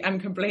actually I'm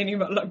complaining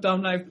about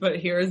lockdown life, but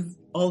here's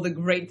all the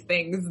great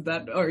things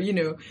that are, you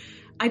know,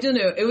 I don't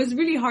know. It was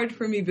really hard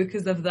for me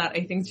because of that,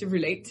 I think, to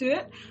relate to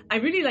it. I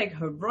really like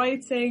her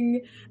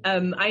writing.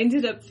 I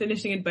ended up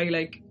finishing it by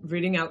like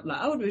reading out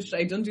loud, which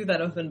I don't do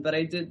that often, but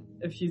I did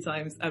a few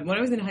times. When I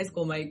was in high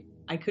school,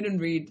 I couldn't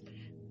read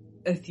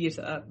a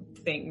theater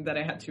thing that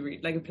I had to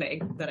read, like a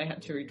play that I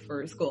had to read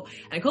for school.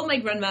 And I called my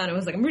grandma and I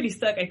was like, I'm really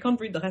stuck. I can't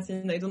read the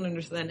Racine. I don't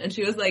understand. And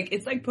she was like,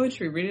 it's like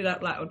poetry. Read it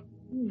out loud.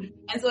 And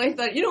so I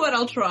thought, you know what?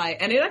 I'll try.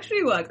 And it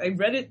actually worked. I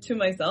read it to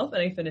myself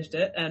and I finished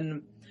it.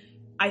 And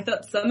I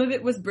thought some of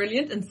it was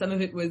brilliant and some of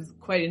it was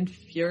quite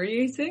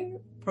infuriating,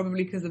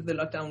 probably because of the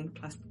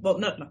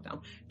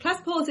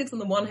class politics on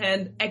the one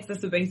hand,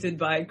 exacerbated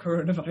by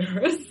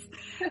coronavirus,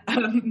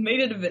 made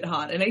it a bit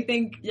hard. And I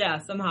think, yeah,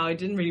 somehow I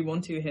didn't really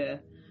want to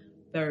hear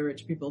very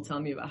rich people tell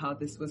me about how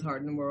this was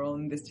hard and we're all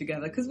in this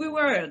together, because we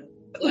weren't.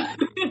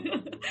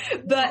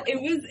 But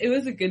it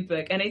was a good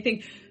book. And I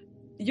think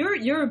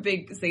you're a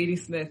big Zadie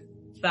Smith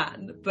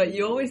fan, but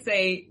you always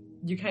say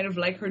you kind of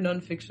like her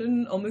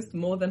nonfiction almost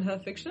more than her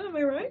fiction, am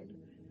I right?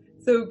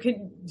 So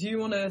do you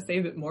want to say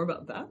a bit more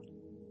about that?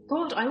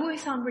 God, I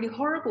always sound really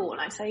horrible when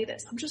I say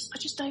this. I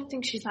just don't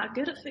think she's that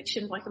good at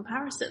fiction by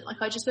comparison. Like,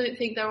 I just don't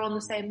think they're on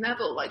the same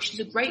level. Like, she's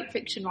a great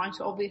fiction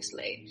writer,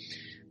 obviously,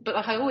 but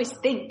like I always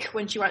think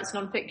when she writes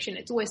nonfiction,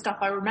 it's always stuff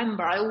I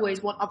remember. I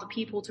always want other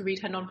people to read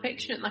her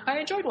nonfiction. Like I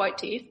enjoyed White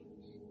Teeth.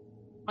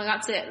 Like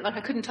that's it. Like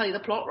I couldn't tell you the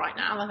plot right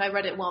now. Like I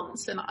read it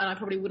once and I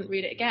probably wouldn't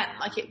read it again.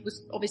 Like it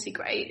was obviously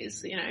great.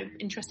 It's, you know,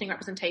 interesting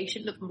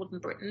representation of modern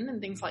Britain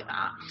and things like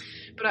that.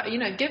 But, you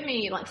know, give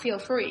me like Feel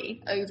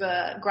Free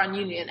over Grand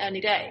Union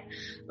any day.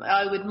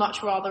 I would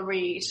much rather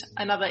read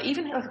another,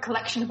 even like a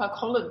collection of her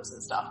columns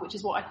and stuff, which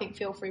is what I think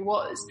Feel Free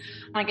was.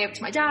 And I gave it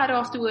to my dad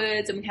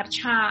afterwards and we had a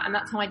chat, and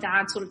that's how my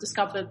dad sort of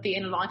discovered the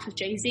inner life of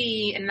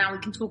Jay-Z, and now we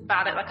can talk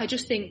about it. Like I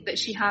just think that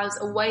she has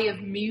a way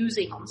of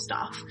musing on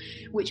stuff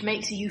which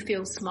makes you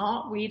feel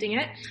smart reading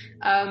it.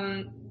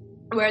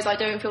 Whereas I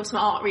don't feel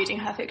smart reading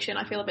her fiction.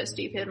 I feel a bit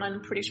stupid, and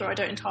I'm pretty sure I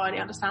don't entirely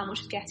understand what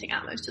she's getting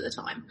at most of the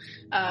time.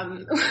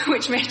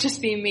 Which may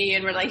just be me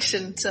in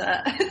relation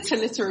to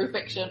literary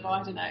fiction, but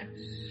I don't know.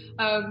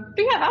 But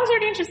yeah, that was a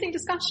really interesting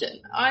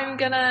discussion. I'm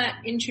gonna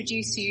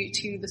introduce you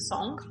to the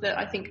song that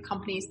I think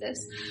accompanies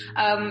this,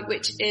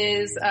 which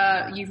is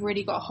You've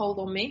Really Got a Hold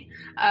on Me,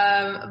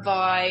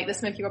 by the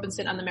Smokey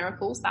Robinson and the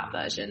Miracles, that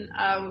version,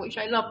 which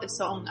I love this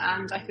song,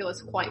 and I feel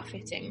it's quite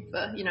fitting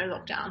for, you know,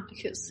 lockdown,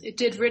 because it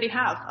did really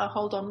have a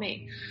hold on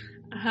me.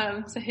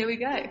 So here we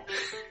go.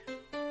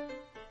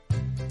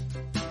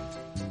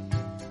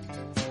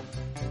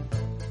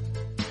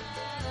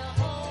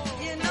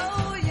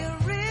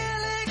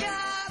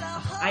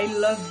 I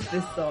love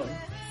this song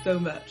so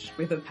much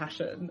with a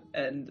passion,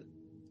 and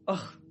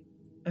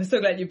I'm so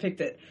glad you picked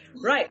it.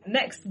 Right,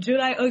 next,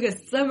 July,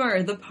 August,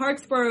 summer, the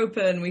parks were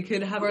open, we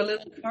could have our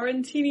little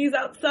quarantinis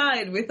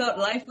outside, we thought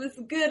life was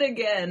good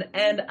again,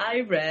 and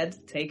I read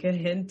Take a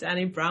Hint,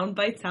 Danny Brown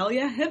by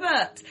Talia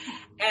Hibbert.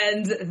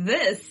 And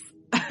this,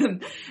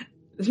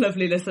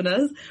 lovely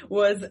listeners,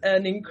 was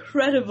an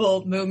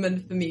incredible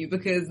moment for me,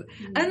 because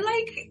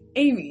unlike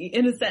Amy,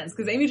 in a sense,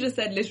 because Amy just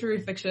said literary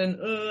fiction,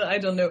 I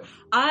don't know,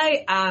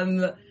 I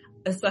am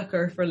a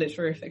sucker for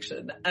literary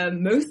fiction.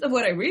 Most of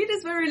what I read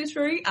is very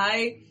literary.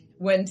 I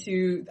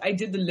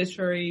did the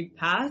literary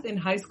path in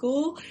high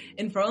school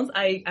in France.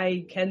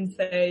 I can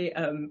say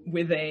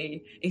with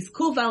a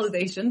school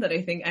validation that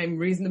I think I'm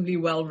reasonably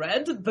well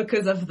read.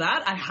 Because of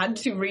that, I had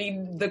to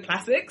read the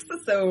classics.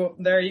 So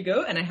there you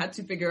go. And I had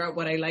to figure out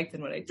what I liked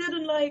and what I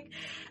didn't like.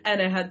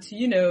 And I had to,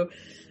 you know,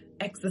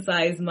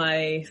 exercise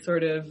my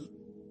sort of,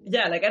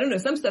 yeah, like, I don't know,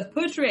 some stuff,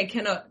 poetry I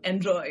cannot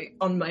enjoy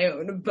on my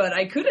own, but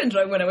I could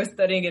enjoy when I was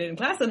studying it in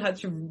class and had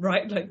to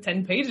write like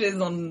 10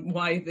 pages on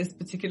why this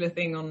particular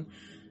thing on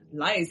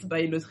Lies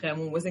by Le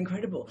Tremont was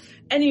incredible.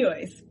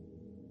 Anyways,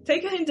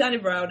 Take a Hint, Danny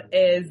Brown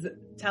is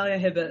Talia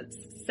Hibbert's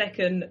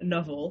second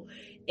novel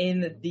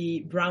in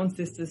the Brown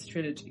Sisters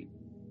trilogy.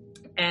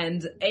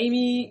 And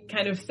Amy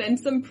kind of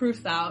sent some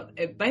proofs out.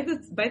 By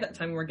that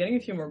time, we were getting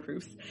a few more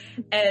proofs.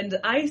 And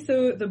I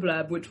saw the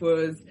blurb, which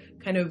was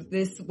kind of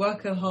this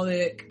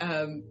workaholic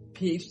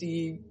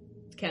PhD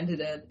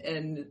candidate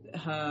and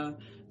her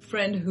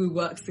friend who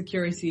works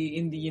security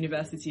in the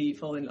university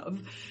fall in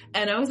love.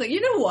 And I was like,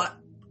 you know what?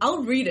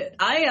 I'll read it.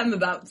 I am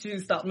about to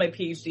start my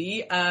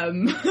PhD.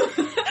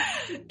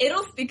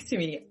 It'll speak to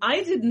me.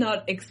 I did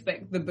not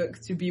expect the book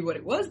to be what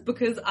it was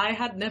because I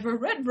had never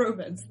read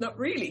romance, not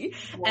really.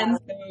 Wow. And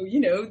so, you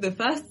know, the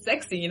first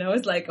sex scene, I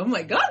was like, oh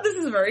my God, this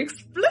is very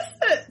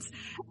explicit.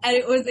 And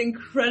it was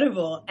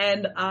incredible.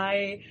 And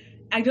I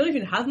don't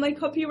even have my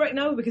copy right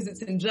now because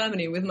it's in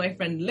Germany with my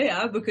friend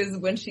Leah, because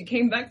when she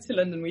came back to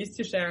London, we used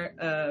to share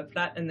a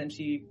flat, and then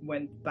she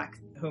went back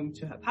home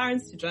to her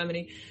parents to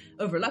Germany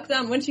over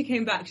lockdown. When she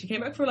came back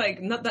for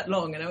like not that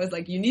long, and I was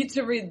like, you need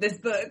to read this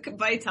book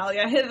by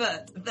Talia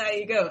Hibbert. There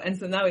you go. And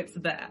so now it's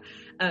there.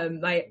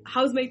 My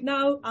housemate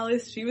now,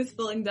 Alice, she was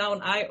filling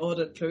down. I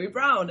ordered Chloe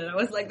Brown, and I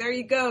was like, there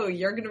you go.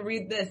 You're going to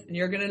read this and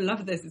you're going to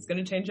love this. It's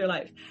going to change your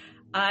life.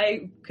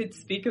 I could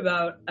speak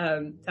about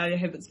Talia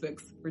Hibbert's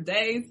books for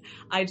days.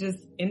 I just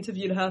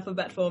interviewed her for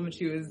Batform, and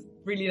she was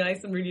really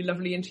nice and really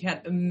lovely, and she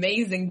had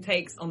amazing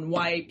takes on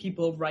why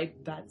people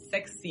write bad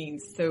sex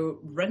scenes. So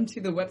run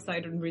to the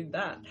website and read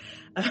that.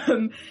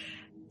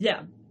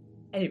 Yeah.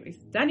 Anyways,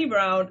 Danny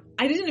Brown.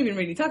 I didn't even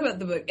really talk about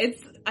the book.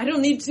 I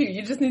don't need to.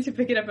 You just need to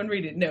pick it up and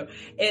read it. No,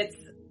 it's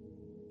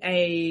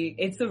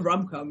a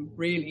rom-com,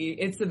 really.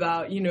 It's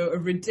about, you know, a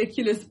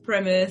ridiculous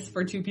premise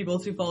for two people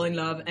to fall in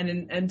love,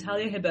 and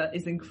Talia Hibbert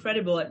is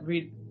incredible at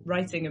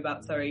writing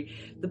about,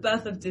 the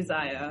birth of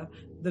desire,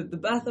 the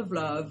birth of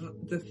love,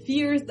 the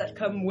fears that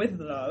come with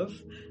love,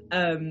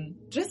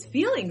 just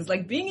feelings,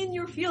 like being in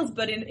your feels,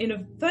 but in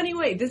a funny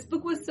way. This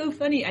book was so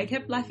funny. I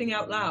kept laughing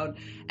out loud.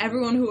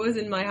 Everyone who was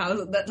in my house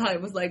at that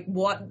time was like,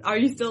 what, are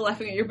you still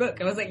laughing at your book?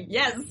 I was like,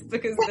 yes,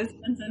 because this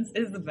sentence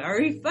is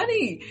very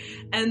funny.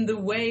 And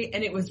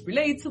it was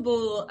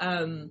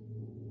relatable.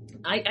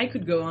 I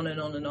could go on and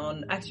on and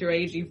on. Act Your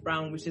Age, Eve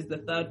Brown, which is the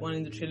third one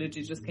in the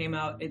trilogy, just came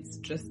out. It's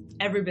just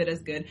every bit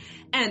as good.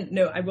 And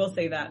no, I will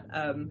say that,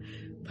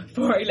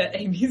 before I let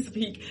Amy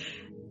speak,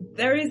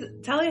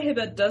 Talia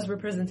Hibbert does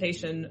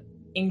representation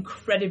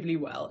incredibly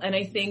well. And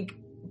I think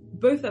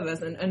both of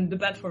us and the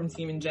Batform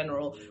team in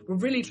general, we're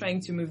really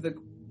trying to move the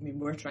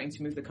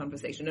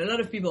conversation. A lot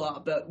of people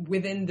are, but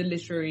within the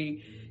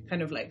literary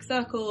kind of like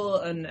circle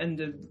and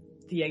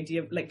the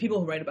idea of like people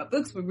who write about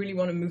books, we really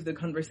want to move the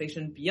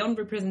conversation beyond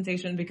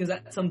representation, because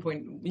at some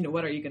point, you know,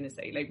 what are you going to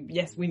say? Like,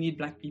 yes, we need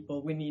Black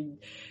people. We need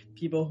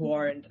people who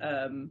aren't,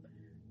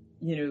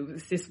 you know,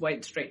 cis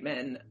white straight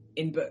men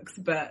in books,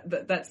 but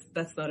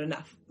that's not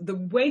enough. The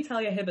way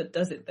Talia Hibbert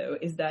does it, though,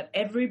 is that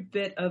every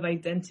bit of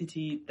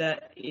identity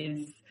that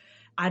is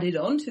added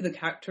on to the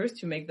characters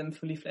to make them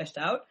fully fleshed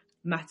out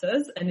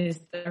matters and is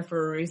there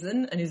for a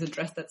reason and is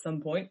addressed at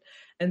some point.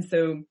 And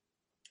so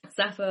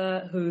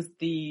Safa, who's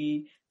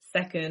the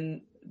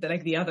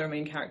other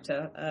main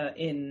character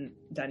in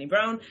Dani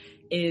Brown,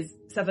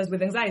 suffers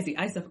with anxiety.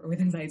 I suffer with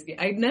anxiety.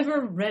 I'd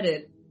never read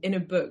it in a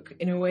book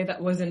in a way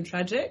that wasn't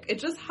tragic. It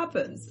just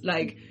happens.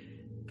 Like,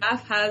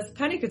 Zaf has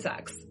panic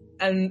attacks,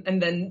 and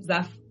then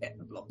Zaf,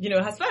 you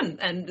know, has fun,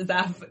 and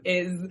Zaf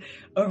is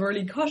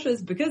overly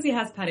cautious because he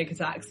has panic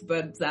attacks,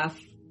 but Zaf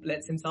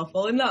lets himself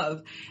fall in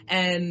love.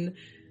 And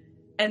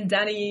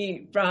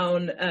Dani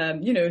Brown,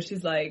 you know,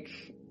 she's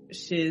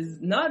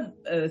not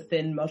a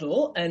thin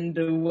model, and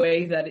the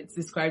way that it's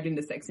described in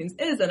the sex scenes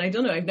is, and I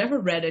don't know, I've never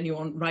read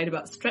anyone write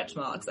about stretch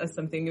marks as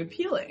something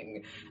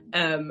appealing,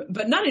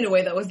 but not in a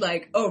way that was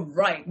like, oh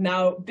right,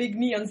 now big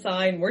neon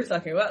sign, we're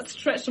talking about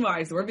stretch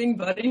marks, we're being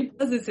body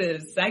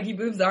positive, saggy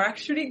boobs are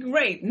actually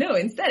great. No,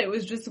 instead it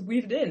was just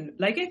weaved in,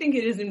 like I think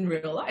it is in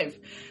real life.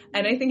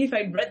 And I think if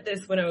I'd read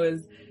this when I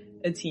was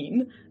a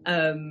teen,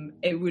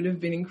 it would have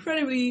been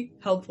incredibly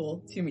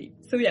helpful to me.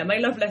 So yeah, my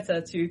love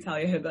letter to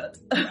Talia Hibbert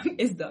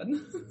is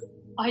done.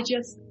 I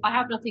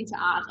have nothing to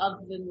add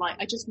other than, like,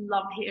 I just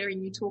love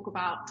hearing you talk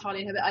about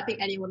Talia Hibbert. I think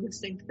anyone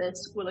listening to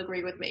this will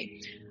agree with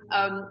me.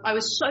 I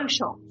was so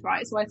shocked,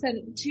 right? So I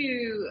sent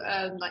two,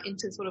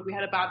 we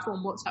had a Bad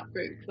Form WhatsApp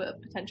group for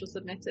potential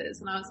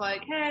submitters, and I was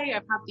like, hey,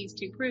 I've had these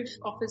 2 proof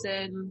offers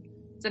in.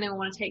 Does anyone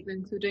want to take them?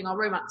 Because we're doing our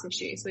romance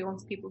issue, so we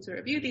wanted people to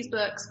review these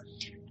books.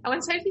 And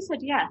when Sophie said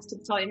yes to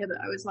Talia Hibbert,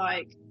 I was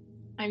like,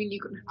 I mean,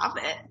 you can have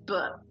it,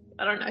 but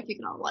I don't know if you're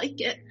going to like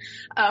it.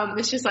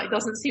 It's just like,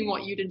 doesn't seem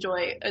what you'd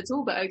enjoy at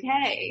all, but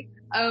okay.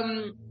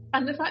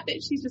 And the fact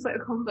that she's just like a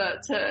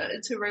convert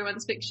to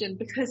romance fiction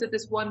because of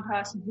this one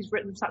person who's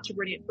written such a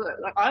brilliant book.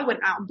 Like, I went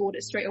out and bought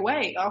it straight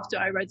away after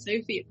I read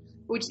Sophie,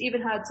 which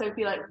even had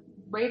Sophie like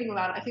raving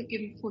about it, I think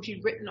even before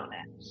she'd written on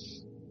it.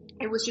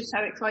 It was just so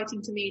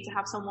exciting to me to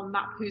have someone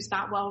who's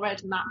that well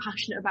read and that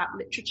passionate about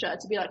literature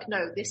to be like,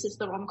 no, this is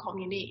the rom-com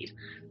you need.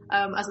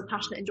 As a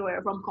passionate enjoyer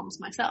of rom-coms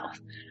myself.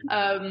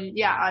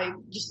 I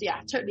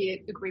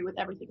totally agree with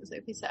everything that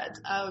Sophie said.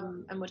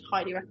 And would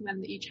highly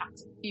recommend that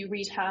you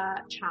read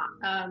her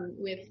chat,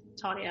 with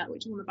Talia,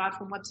 which is on the Bad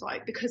Form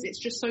website, because it's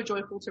just so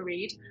joyful to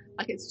read.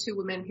 Like, it's 2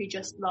 women who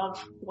just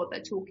love what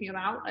they're talking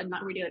about, and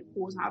that really like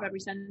pours out of every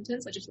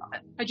sentence. I just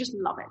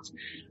love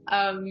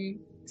it.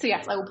 So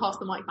yes, I will pass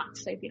the mic back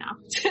to Sophie now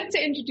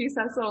to introduce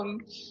her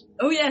song.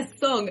 Oh yes,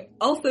 song.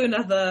 Also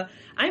another,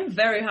 I'm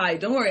very high.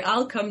 Don't worry,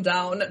 I'll come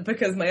down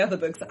because my other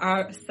books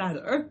are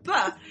sadder.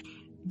 But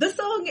the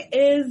song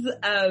is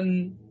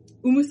Oumou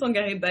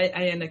Sangaré by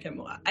Aya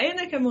Nakamura. Aya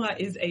Nakamura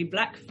is a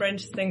Black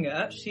French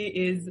singer. She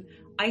is,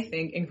 I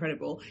think,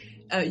 incredible.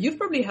 You've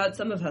probably heard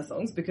some of her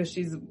songs because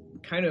she's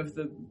kind of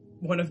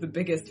one of the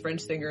biggest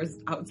French singers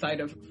outside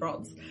of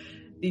France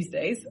these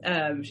days.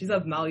 She's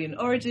of Malian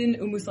origin.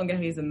 Oumou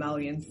Sangaré is a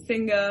Malian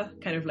singer,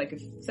 kind of like a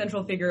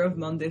central figure of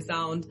Mandé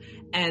sound.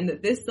 And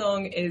this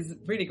song is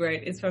really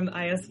great. It's from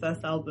Aya's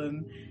first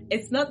album.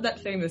 It's not that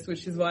famous,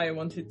 which is why I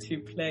wanted to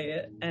play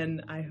it,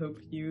 and I hope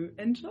you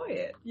enjoy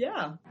it.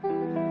 Yeah.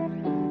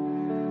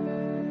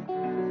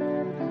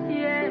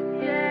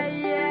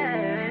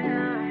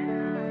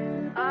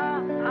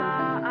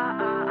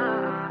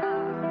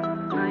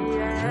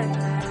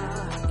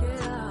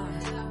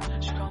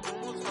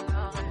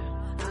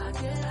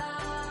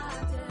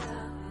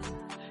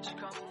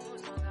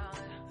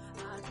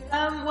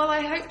 Well,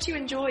 I hoped you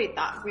enjoyed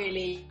that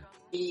really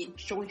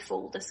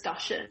joyful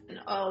discussion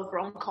of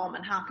rom-com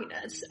and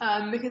happiness,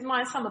 because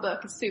my summer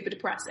book is super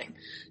depressing,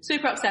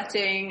 super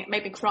upsetting,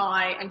 made me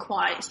cry and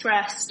quite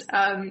stressed,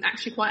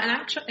 actually quite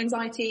an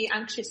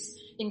anxious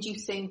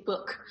inducing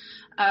book.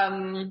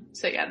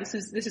 So yeah, this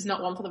is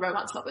not one for the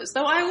romance lovers,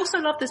 though I also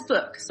love this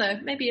book, so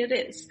maybe it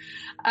is.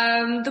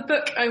 The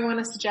book I want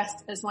to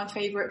suggest as my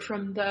favorite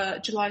from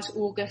the July to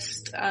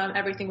August,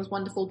 Everything Was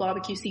Wonderful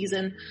barbecue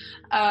season,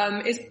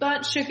 is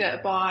Burnt Sugar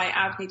by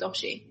Avni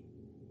Doshi.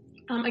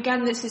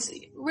 Again, this is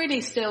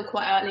really still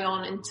quite early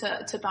on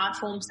into Bad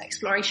Form's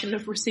exploration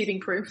of receiving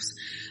proofs,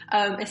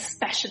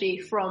 especially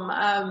from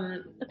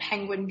the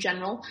Penguin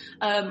General.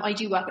 I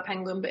do work at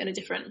Penguin, but in a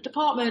different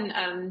department,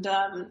 and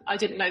I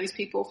didn't know these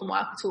people from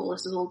work at all.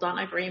 This was all done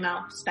over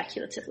email,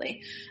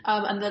 speculatively.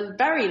 And the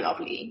very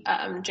lovely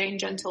Jane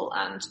Gentle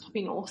and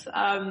Poppy North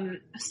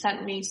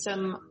sent me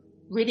some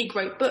really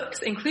great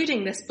books,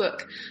 including this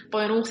book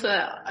by an author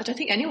I don't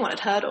think anyone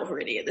had heard of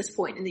really at this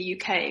point in the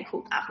UK,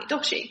 called Avni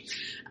Doshi.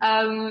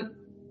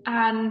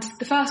 And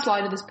the first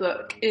line of this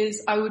book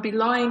is, "I would be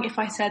lying if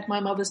I said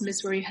my mother's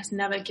misery has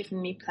never given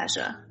me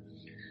pleasure."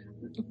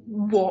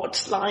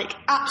 what? Like,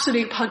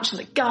 absolute punch in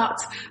the gut.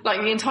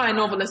 Like, the entire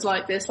novel is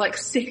like this, like,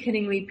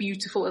 sickeningly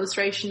beautiful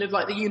illustration of,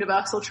 like, the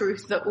universal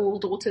truth that all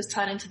daughters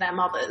turn into their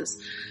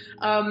mothers.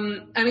 I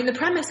mean, the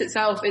premise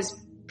itself is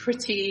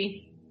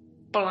pretty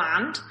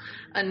bland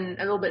and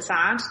a little bit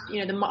sad.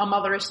 You know, a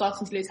mother is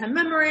starting to lose her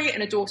memory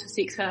and a daughter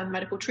seeks her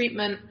medical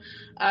treatment.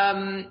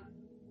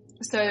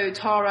 So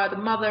Tara, the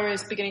mother,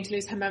 is beginning to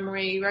lose her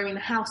memory, roaming the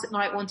house at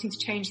night, wanting to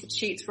change the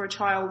sheets for a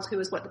child who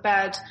has wet the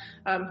bed,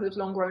 who has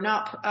long grown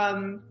up.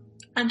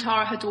 And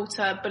Tara, her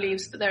daughter,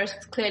 believes that there is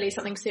clearly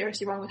something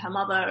seriously wrong with her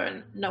mother,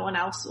 and no one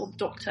else or the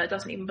doctor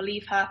doesn't even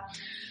believe her.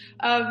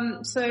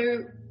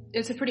 So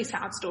it's a pretty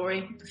sad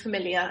story,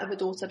 familiar, of a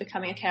daughter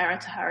becoming a carer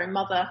to her own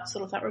mother,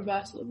 sort of that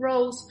reversal of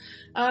roles.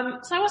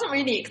 So I wasn't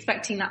really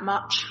expecting that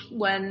much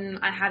when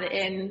I had it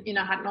in. You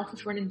know, I had an offer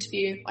for an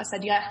interview. I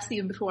said yes,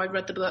 even before I'd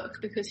read the book,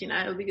 because, you know,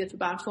 it would be good for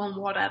bad form,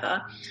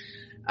 whatever.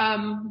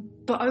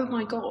 But oh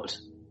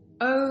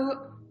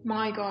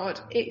my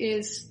God, it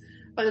is.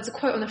 But there's a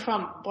quote on the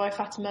front by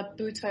Fatima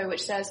Bhutto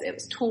which says it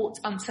was taut,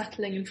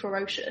 unsettling and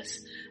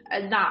ferocious.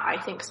 And that,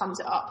 I think, sums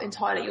it up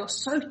entirely. You're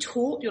so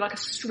taut, you're like a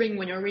string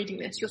when you're reading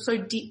this. You're so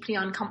deeply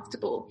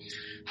uncomfortable.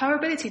 Her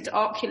ability to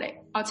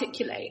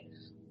articulate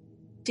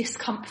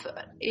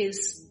discomfort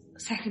is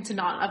second to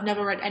none. I've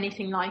never read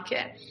anything like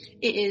it.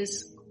 It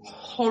is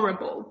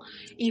horrible,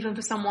 even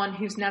for someone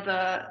who's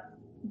never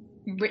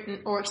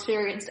written or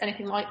experienced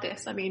anything like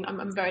this. I mean,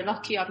 I'm very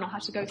lucky I've not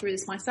had to go through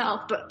this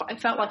myself, but I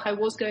felt like I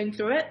was going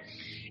through it.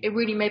 It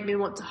really made me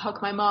want to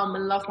hug my mum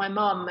and love my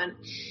mum, and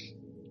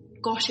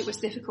gosh, it was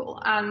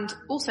difficult. And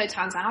also,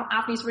 turns out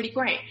Avni's really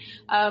great.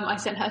 I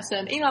sent her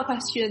some email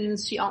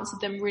questions. She answered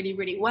them really,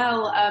 really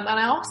well. And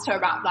I asked her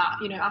about that,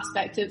 you know,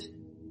 aspect of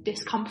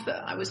discomfort.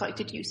 I was like,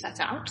 did you set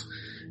out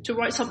to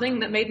write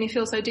something that made me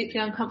feel so deeply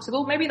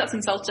uncomfortable? Maybe that's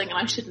insulting and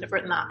I shouldn't have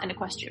written that in a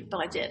question, but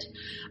I did.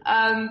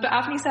 But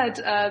Avni said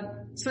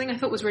something I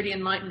thought was really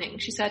enlightening.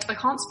 She said, I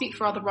can't speak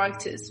for other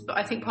writers, but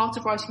I think part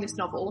of writing this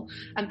novel,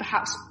 and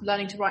perhaps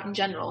learning to write in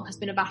general, has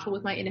been a battle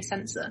with my inner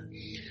censor.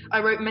 I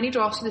wrote many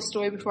drafts of this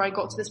story before I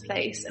got to this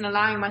place, and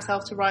allowing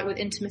myself to write with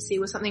intimacy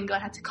was something I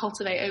had to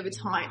cultivate over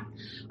time.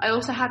 I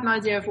also had an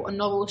idea of what a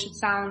novel should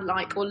sound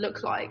like or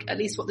look like, at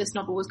least what this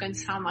novel was going to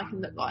sound like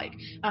and look like.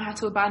 And I had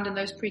to abandon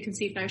those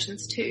preconceived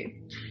notions too.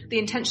 The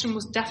intention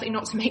was definitely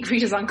not to make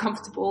readers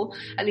uncomfortable,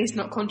 at least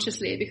not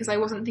consciously, because I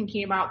wasn't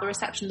thinking about the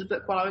reception of the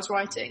book while I was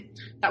writing.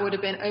 That would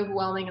have been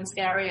overwhelming and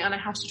scary, and I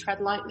had to tread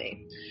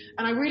lightly.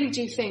 And I really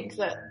do think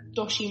that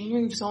Doshi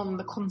moves on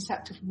the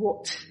concept of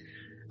what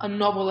a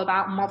novel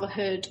about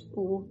motherhood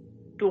or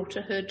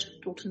daughterhood,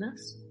 daughter-ness,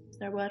 is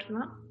there a word for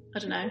that? I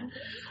don't know.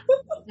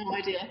 No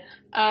idea.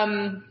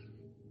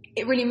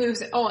 It really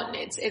moves it on.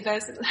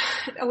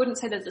 I wouldn't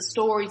say there's a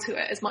story to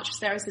it as much as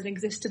there is an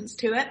existence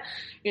to it.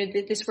 You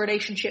know, this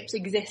relationship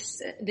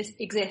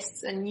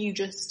exists, and you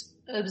just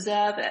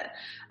observe it.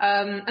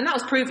 And that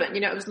was proven. You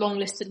know, it was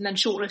longlisted and then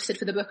shortlisted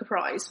for the Booker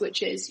Prize,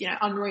 which is, you know,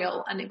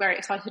 unreal, and very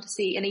excited to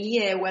see in a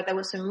year where there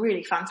were some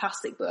really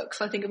fantastic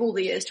books. I think of all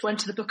the years to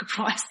enter the Booker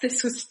Prize,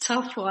 this was a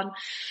tough one.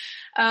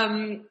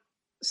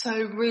 So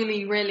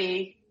really,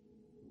 really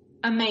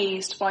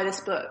amazed by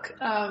this book.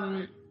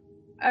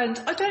 And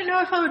I don't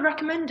know if I would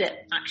recommend it,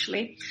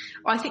 actually.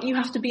 I think you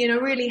have to be in a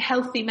really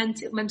healthy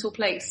mental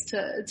place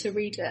to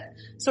read it.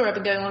 Sorry, I've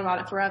been going on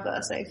about it forever,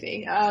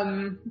 Sophie.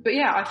 But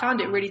yeah, I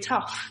found it really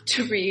tough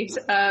to read.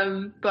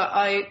 But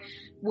I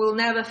will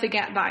never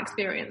forget that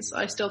experience.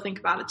 I still think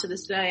about it to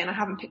this day, and I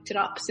haven't picked it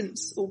up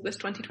since August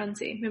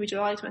 2020, maybe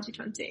July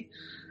 2020.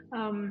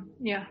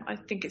 Yeah, I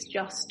think it's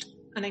just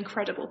an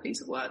incredible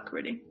piece of work,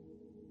 really.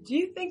 Do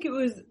you think it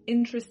was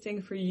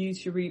interesting for you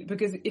to read,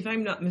 because if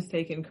I'm not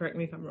mistaken, correct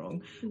me if I'm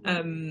wrong,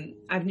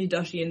 Avni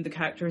Doshi and the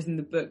characters in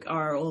the book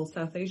are all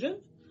South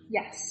Asian?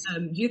 Yes.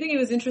 Do you think it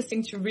was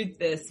interesting to read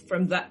this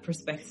from that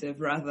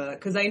perspective rather?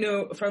 Because I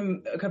know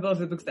from a couple of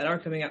the books that are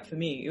coming out for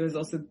me, it was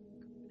also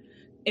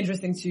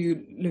interesting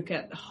to look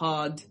at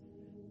hard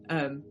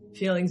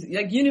feelings,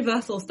 like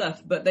universal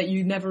stuff, but that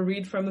you never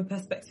read from a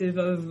perspective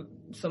of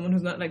someone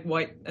who's not like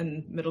white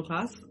and middle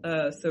class.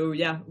 So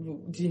yeah,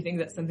 do you think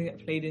that's something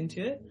that played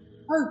into it?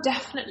 Oh,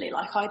 definitely.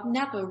 Like, I'd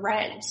never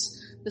read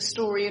the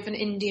story of an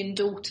Indian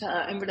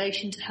daughter in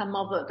relation to her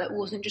mother that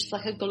wasn't just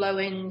like a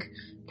glowing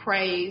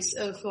praise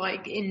of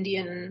like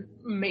Indian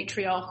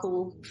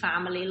matriarchal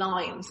family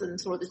lines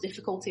and sort of the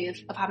difficulty of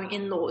having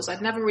in-laws.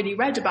 I'd never really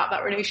read about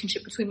that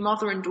relationship between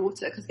mother and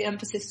daughter, because the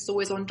emphasis is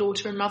always on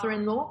daughter and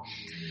mother-in-law.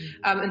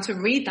 And to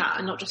read that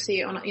and not just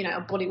see it on, you know,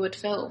 a Bollywood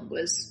film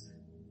was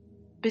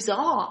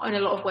bizarre in a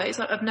lot of ways.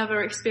 Like, I've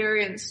never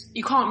experienced,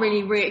 you can't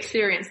really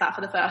re-experience that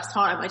for the first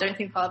time. I don't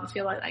think I'll ever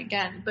feel like that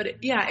again. But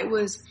it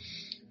was,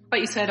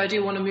 like you said, I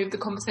do want to move the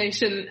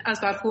conversation,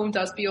 as Bad Form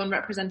does, beyond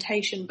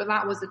representation, but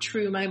that was a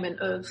true moment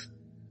of,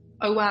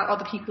 oh wow,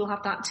 other people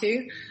have that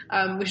too,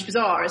 which is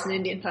bizarre as an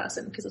Indian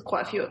person, because there's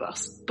quite a few of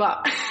us,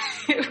 but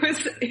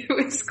it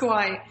was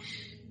quite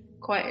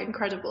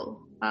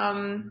incredible.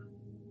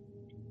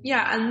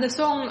 Yeah, and the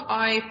song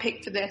I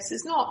picked for this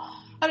is not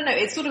I don't know,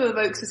 it sort of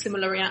evokes a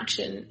similar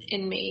reaction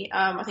in me.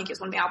 I think it's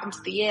one of the albums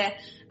of the year,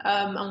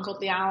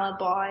 Ungodly Hour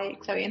by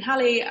Chloe and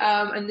Halle,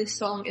 and this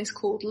song is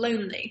called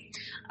Lonely.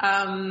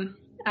 And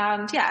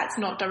yeah, it's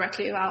not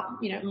directly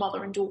about,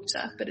 mother and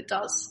daughter, but it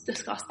does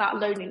discuss that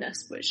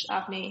loneliness, which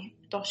Avni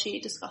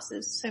Doshi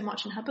discusses so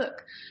much in her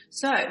book.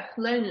 So,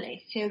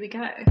 Lonely, here we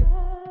go.